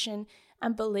organization's mission,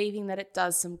 and believing that it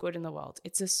does some good in the world.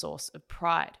 It's a source of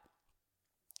pride.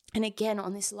 And again,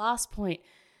 on this last point,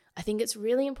 I think it's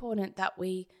really important that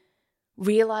we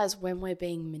realize when we're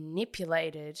being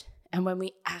manipulated and when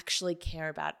we actually care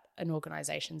about an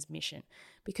organization's mission.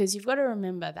 Because you've got to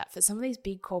remember that for some of these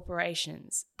big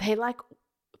corporations, they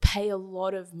pay a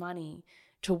lot of money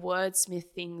to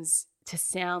wordsmith things to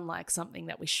sound like something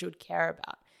that we should care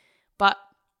about. But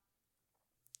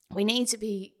we need to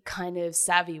be kind of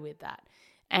savvy with that.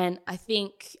 And I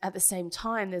think at the same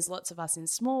time, there's lots of us in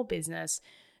small business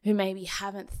who maybe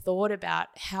haven't thought about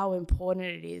how important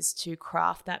it is to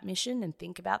craft that mission and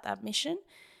think about that mission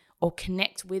or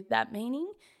connect with that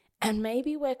meaning. And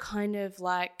maybe we're kind of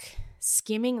like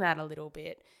skimming that a little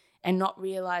bit and not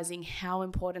realizing how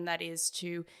important that is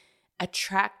to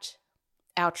attract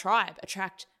our tribe,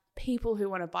 attract people who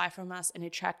want to buy from us, and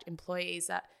attract employees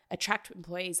that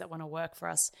want to work for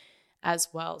us as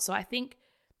well. So I think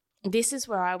this is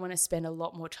where I want to spend a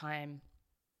lot more time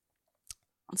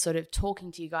sort of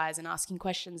talking to you guys and asking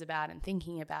questions about and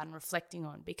thinking about and reflecting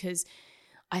on, because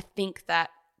I think that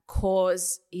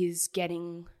cause is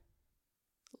getting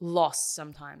lost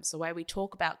sometimes. The way we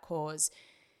talk about cause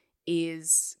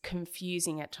is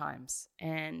confusing at times,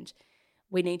 and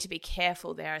we need to be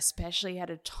careful there, especially at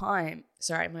a time.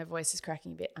 Sorry, my voice is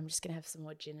cracking a bit. I'm just going to have some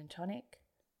more gin and tonic.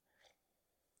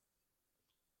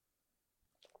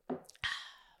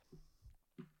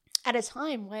 At a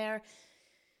time where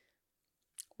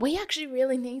we actually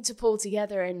really need to pull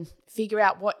together and figure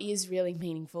out what is really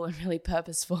meaningful and really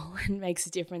purposeful and makes a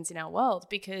difference in our world.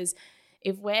 Because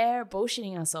if we're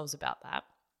bullshitting ourselves about that,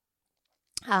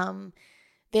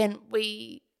 then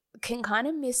we can kind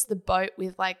of miss the boat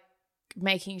with like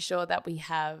making sure that we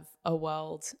have a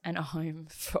world and a home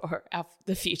for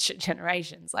the future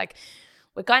generations. Like,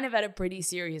 we're kind of at a pretty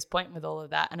serious point with all of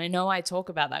that. And I know I talk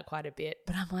about that quite a bit,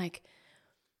 but I'm like,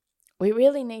 we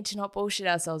really need to not bullshit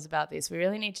ourselves about this. We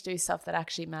really need to do stuff that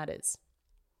actually matters,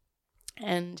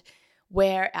 and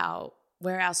where our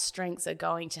strengths are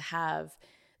going to have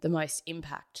the most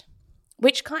impact.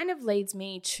 Which kind of leads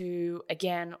me to,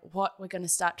 again, what we're going to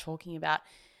start talking about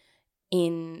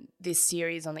in this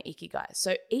series on the Ikigai.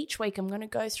 So each week I'm going to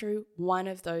go through one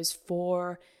of those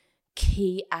 4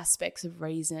 key aspects of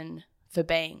reason for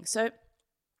being. So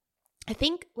I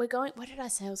think what did I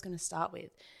say I was going to start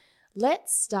with?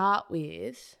 Let's start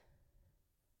with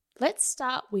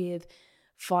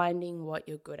finding what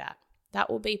you're good at. That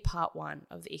will be part 1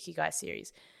 of the Ikigai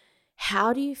series.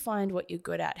 How do you find what you're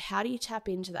good at? How do you tap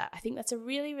into that? I think that's a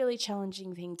really, really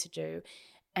challenging thing to do.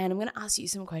 And I'm going to ask you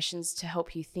some questions to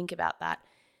help you think about that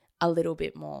a little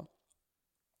bit more,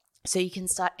 so you can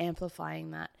start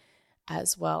amplifying that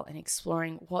as well and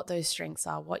exploring what those strengths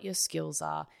are, what your skills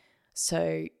are,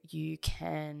 so you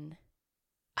can...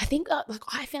 I think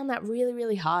I found that really,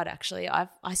 really hard, actually. I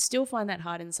still find that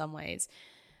hard in some ways,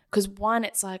 because 1,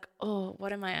 it's like, oh,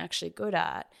 what am I actually good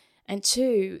at? And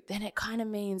 2, then it kind of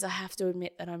means I have to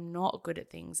admit that I'm not good at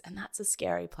things, and that's a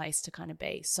scary place to kind of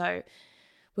be. So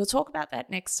we'll talk about that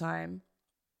next time.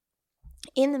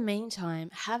 In the meantime,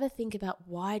 have a think about,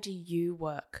 why do you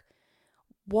work?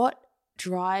 What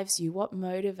drives you? What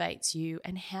motivates you?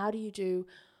 And how do you do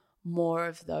more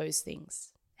of those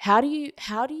things? How do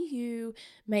you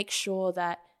make sure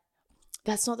that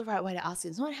that's not the right way to ask it?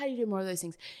 It's not how do you do more of those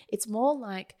things. It's more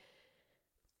like,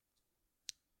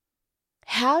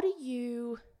 how do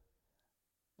you,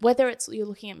 whether it's you're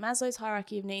looking at Maslow's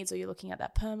hierarchy of needs or you're looking at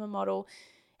that PERMA model,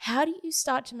 how do you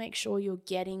start to make sure you're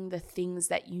getting the things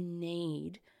that you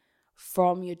need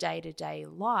from your day-to-day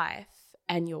life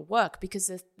and your work,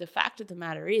 because the fact of the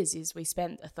matter is we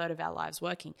spend a third of our lives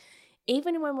working.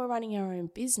 Even when we're running our own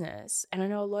business, and I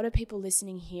know a lot of people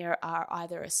listening here are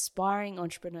either aspiring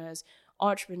entrepreneurs,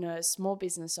 small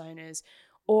business owners,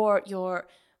 or you're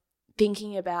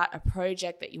thinking about a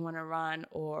project that you want to run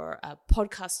or a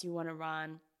podcast you want to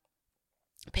run,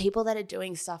 people that are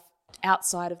doing stuff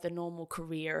outside of the normal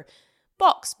career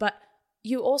box, but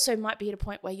you also might be at a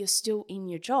point where you're still in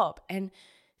your job. And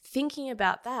thinking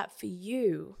about that for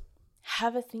you,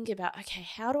 have a think about, okay,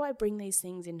 how do I bring these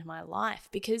things into my life?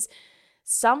 Because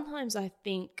sometimes I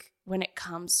think when it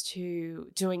comes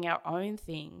to doing our own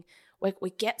thing,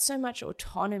 we get so much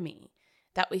autonomy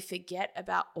that we forget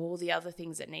about all the other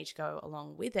things that need to go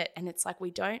along with it. And it's like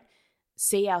we don't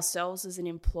see ourselves as an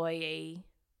employee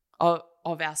of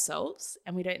ourselves,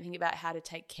 and we don't think about how to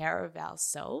take care of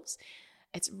ourselves.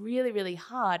 It's really, really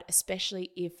hard,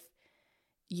 especially if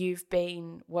you've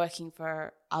been working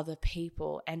for other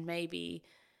people and maybe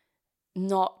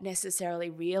not necessarily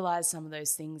realize some of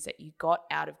those things that you got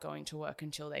out of going to work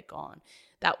until they're gone.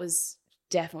 That was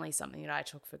definitely something that I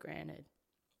took for granted.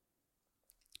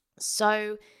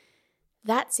 So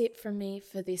that's it from me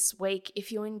for this week. If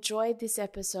you enjoyed this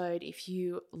episode, if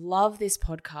you love this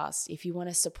podcast, if you want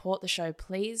to support the show,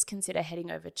 please consider heading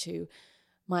over to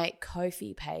my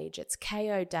Ko-fi page. It's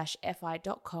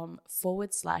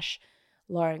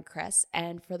ko-fi.com/Lauren Kress.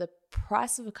 And for the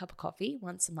price of a cup of coffee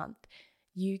once a month,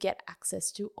 you get access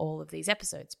to all of these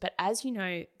episodes. But as you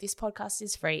know, this podcast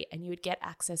is free and you would get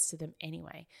access to them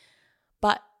anyway.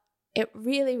 But it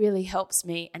really, really helps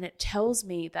me, and it tells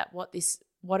me that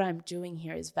what I'm doing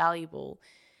here is valuable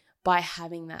by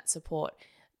having that support.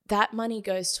 That money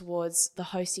goes towards the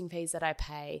hosting fees that I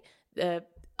pay.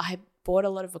 I bought a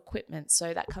lot of equipment,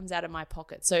 so that comes out of my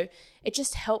pocket. So it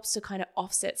just helps to kind of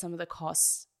offset some of the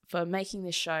costs for making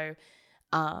this show.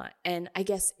 And I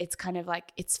guess it's kind of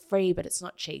like it's free, but it's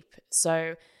not cheap.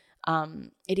 So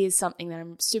it is something that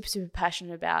I'm super, super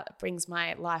passionate about. It brings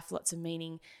my life lots of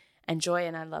meaning and joy,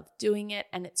 and I love doing it.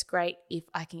 And it's great if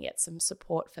I can get some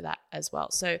support for that as well.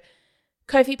 So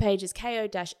Ko-fi page is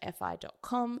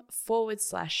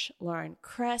ko-fi.com/Lauren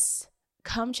Kress.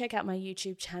 Come check out my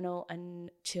YouTube channel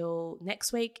until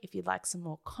next week if you'd like some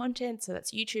more content. So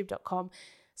that's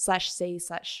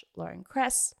youtube.com/C/Lauren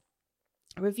Kress.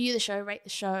 Review the show, rate the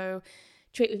show,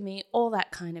 tweet with me, all that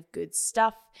kind of good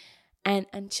stuff. And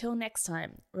until next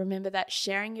time, remember that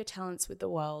sharing your talents with the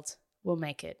world will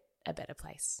make it a better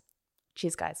place.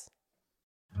 Cheers, guys.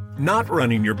 Not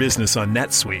running your business on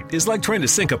NetSuite is like trying to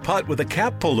sink a putt with a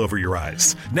cap pulled over your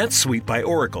eyes. NetSuite by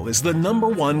Oracle is the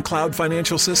 #1 cloud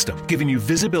financial system, giving you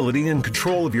visibility and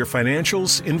control of your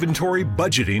financials, inventory,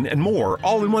 budgeting, and more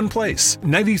all in one place.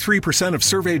 93% of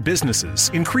surveyed businesses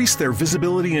increase their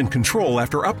visibility and control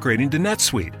after upgrading to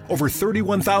NetSuite. Over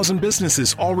 31,000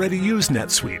 businesses already use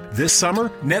NetSuite. This summer,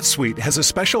 NetSuite has a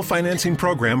special financing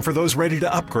program for those ready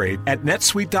to upgrade at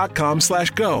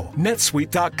netsuite.com/go.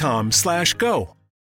 netsuite.com/go.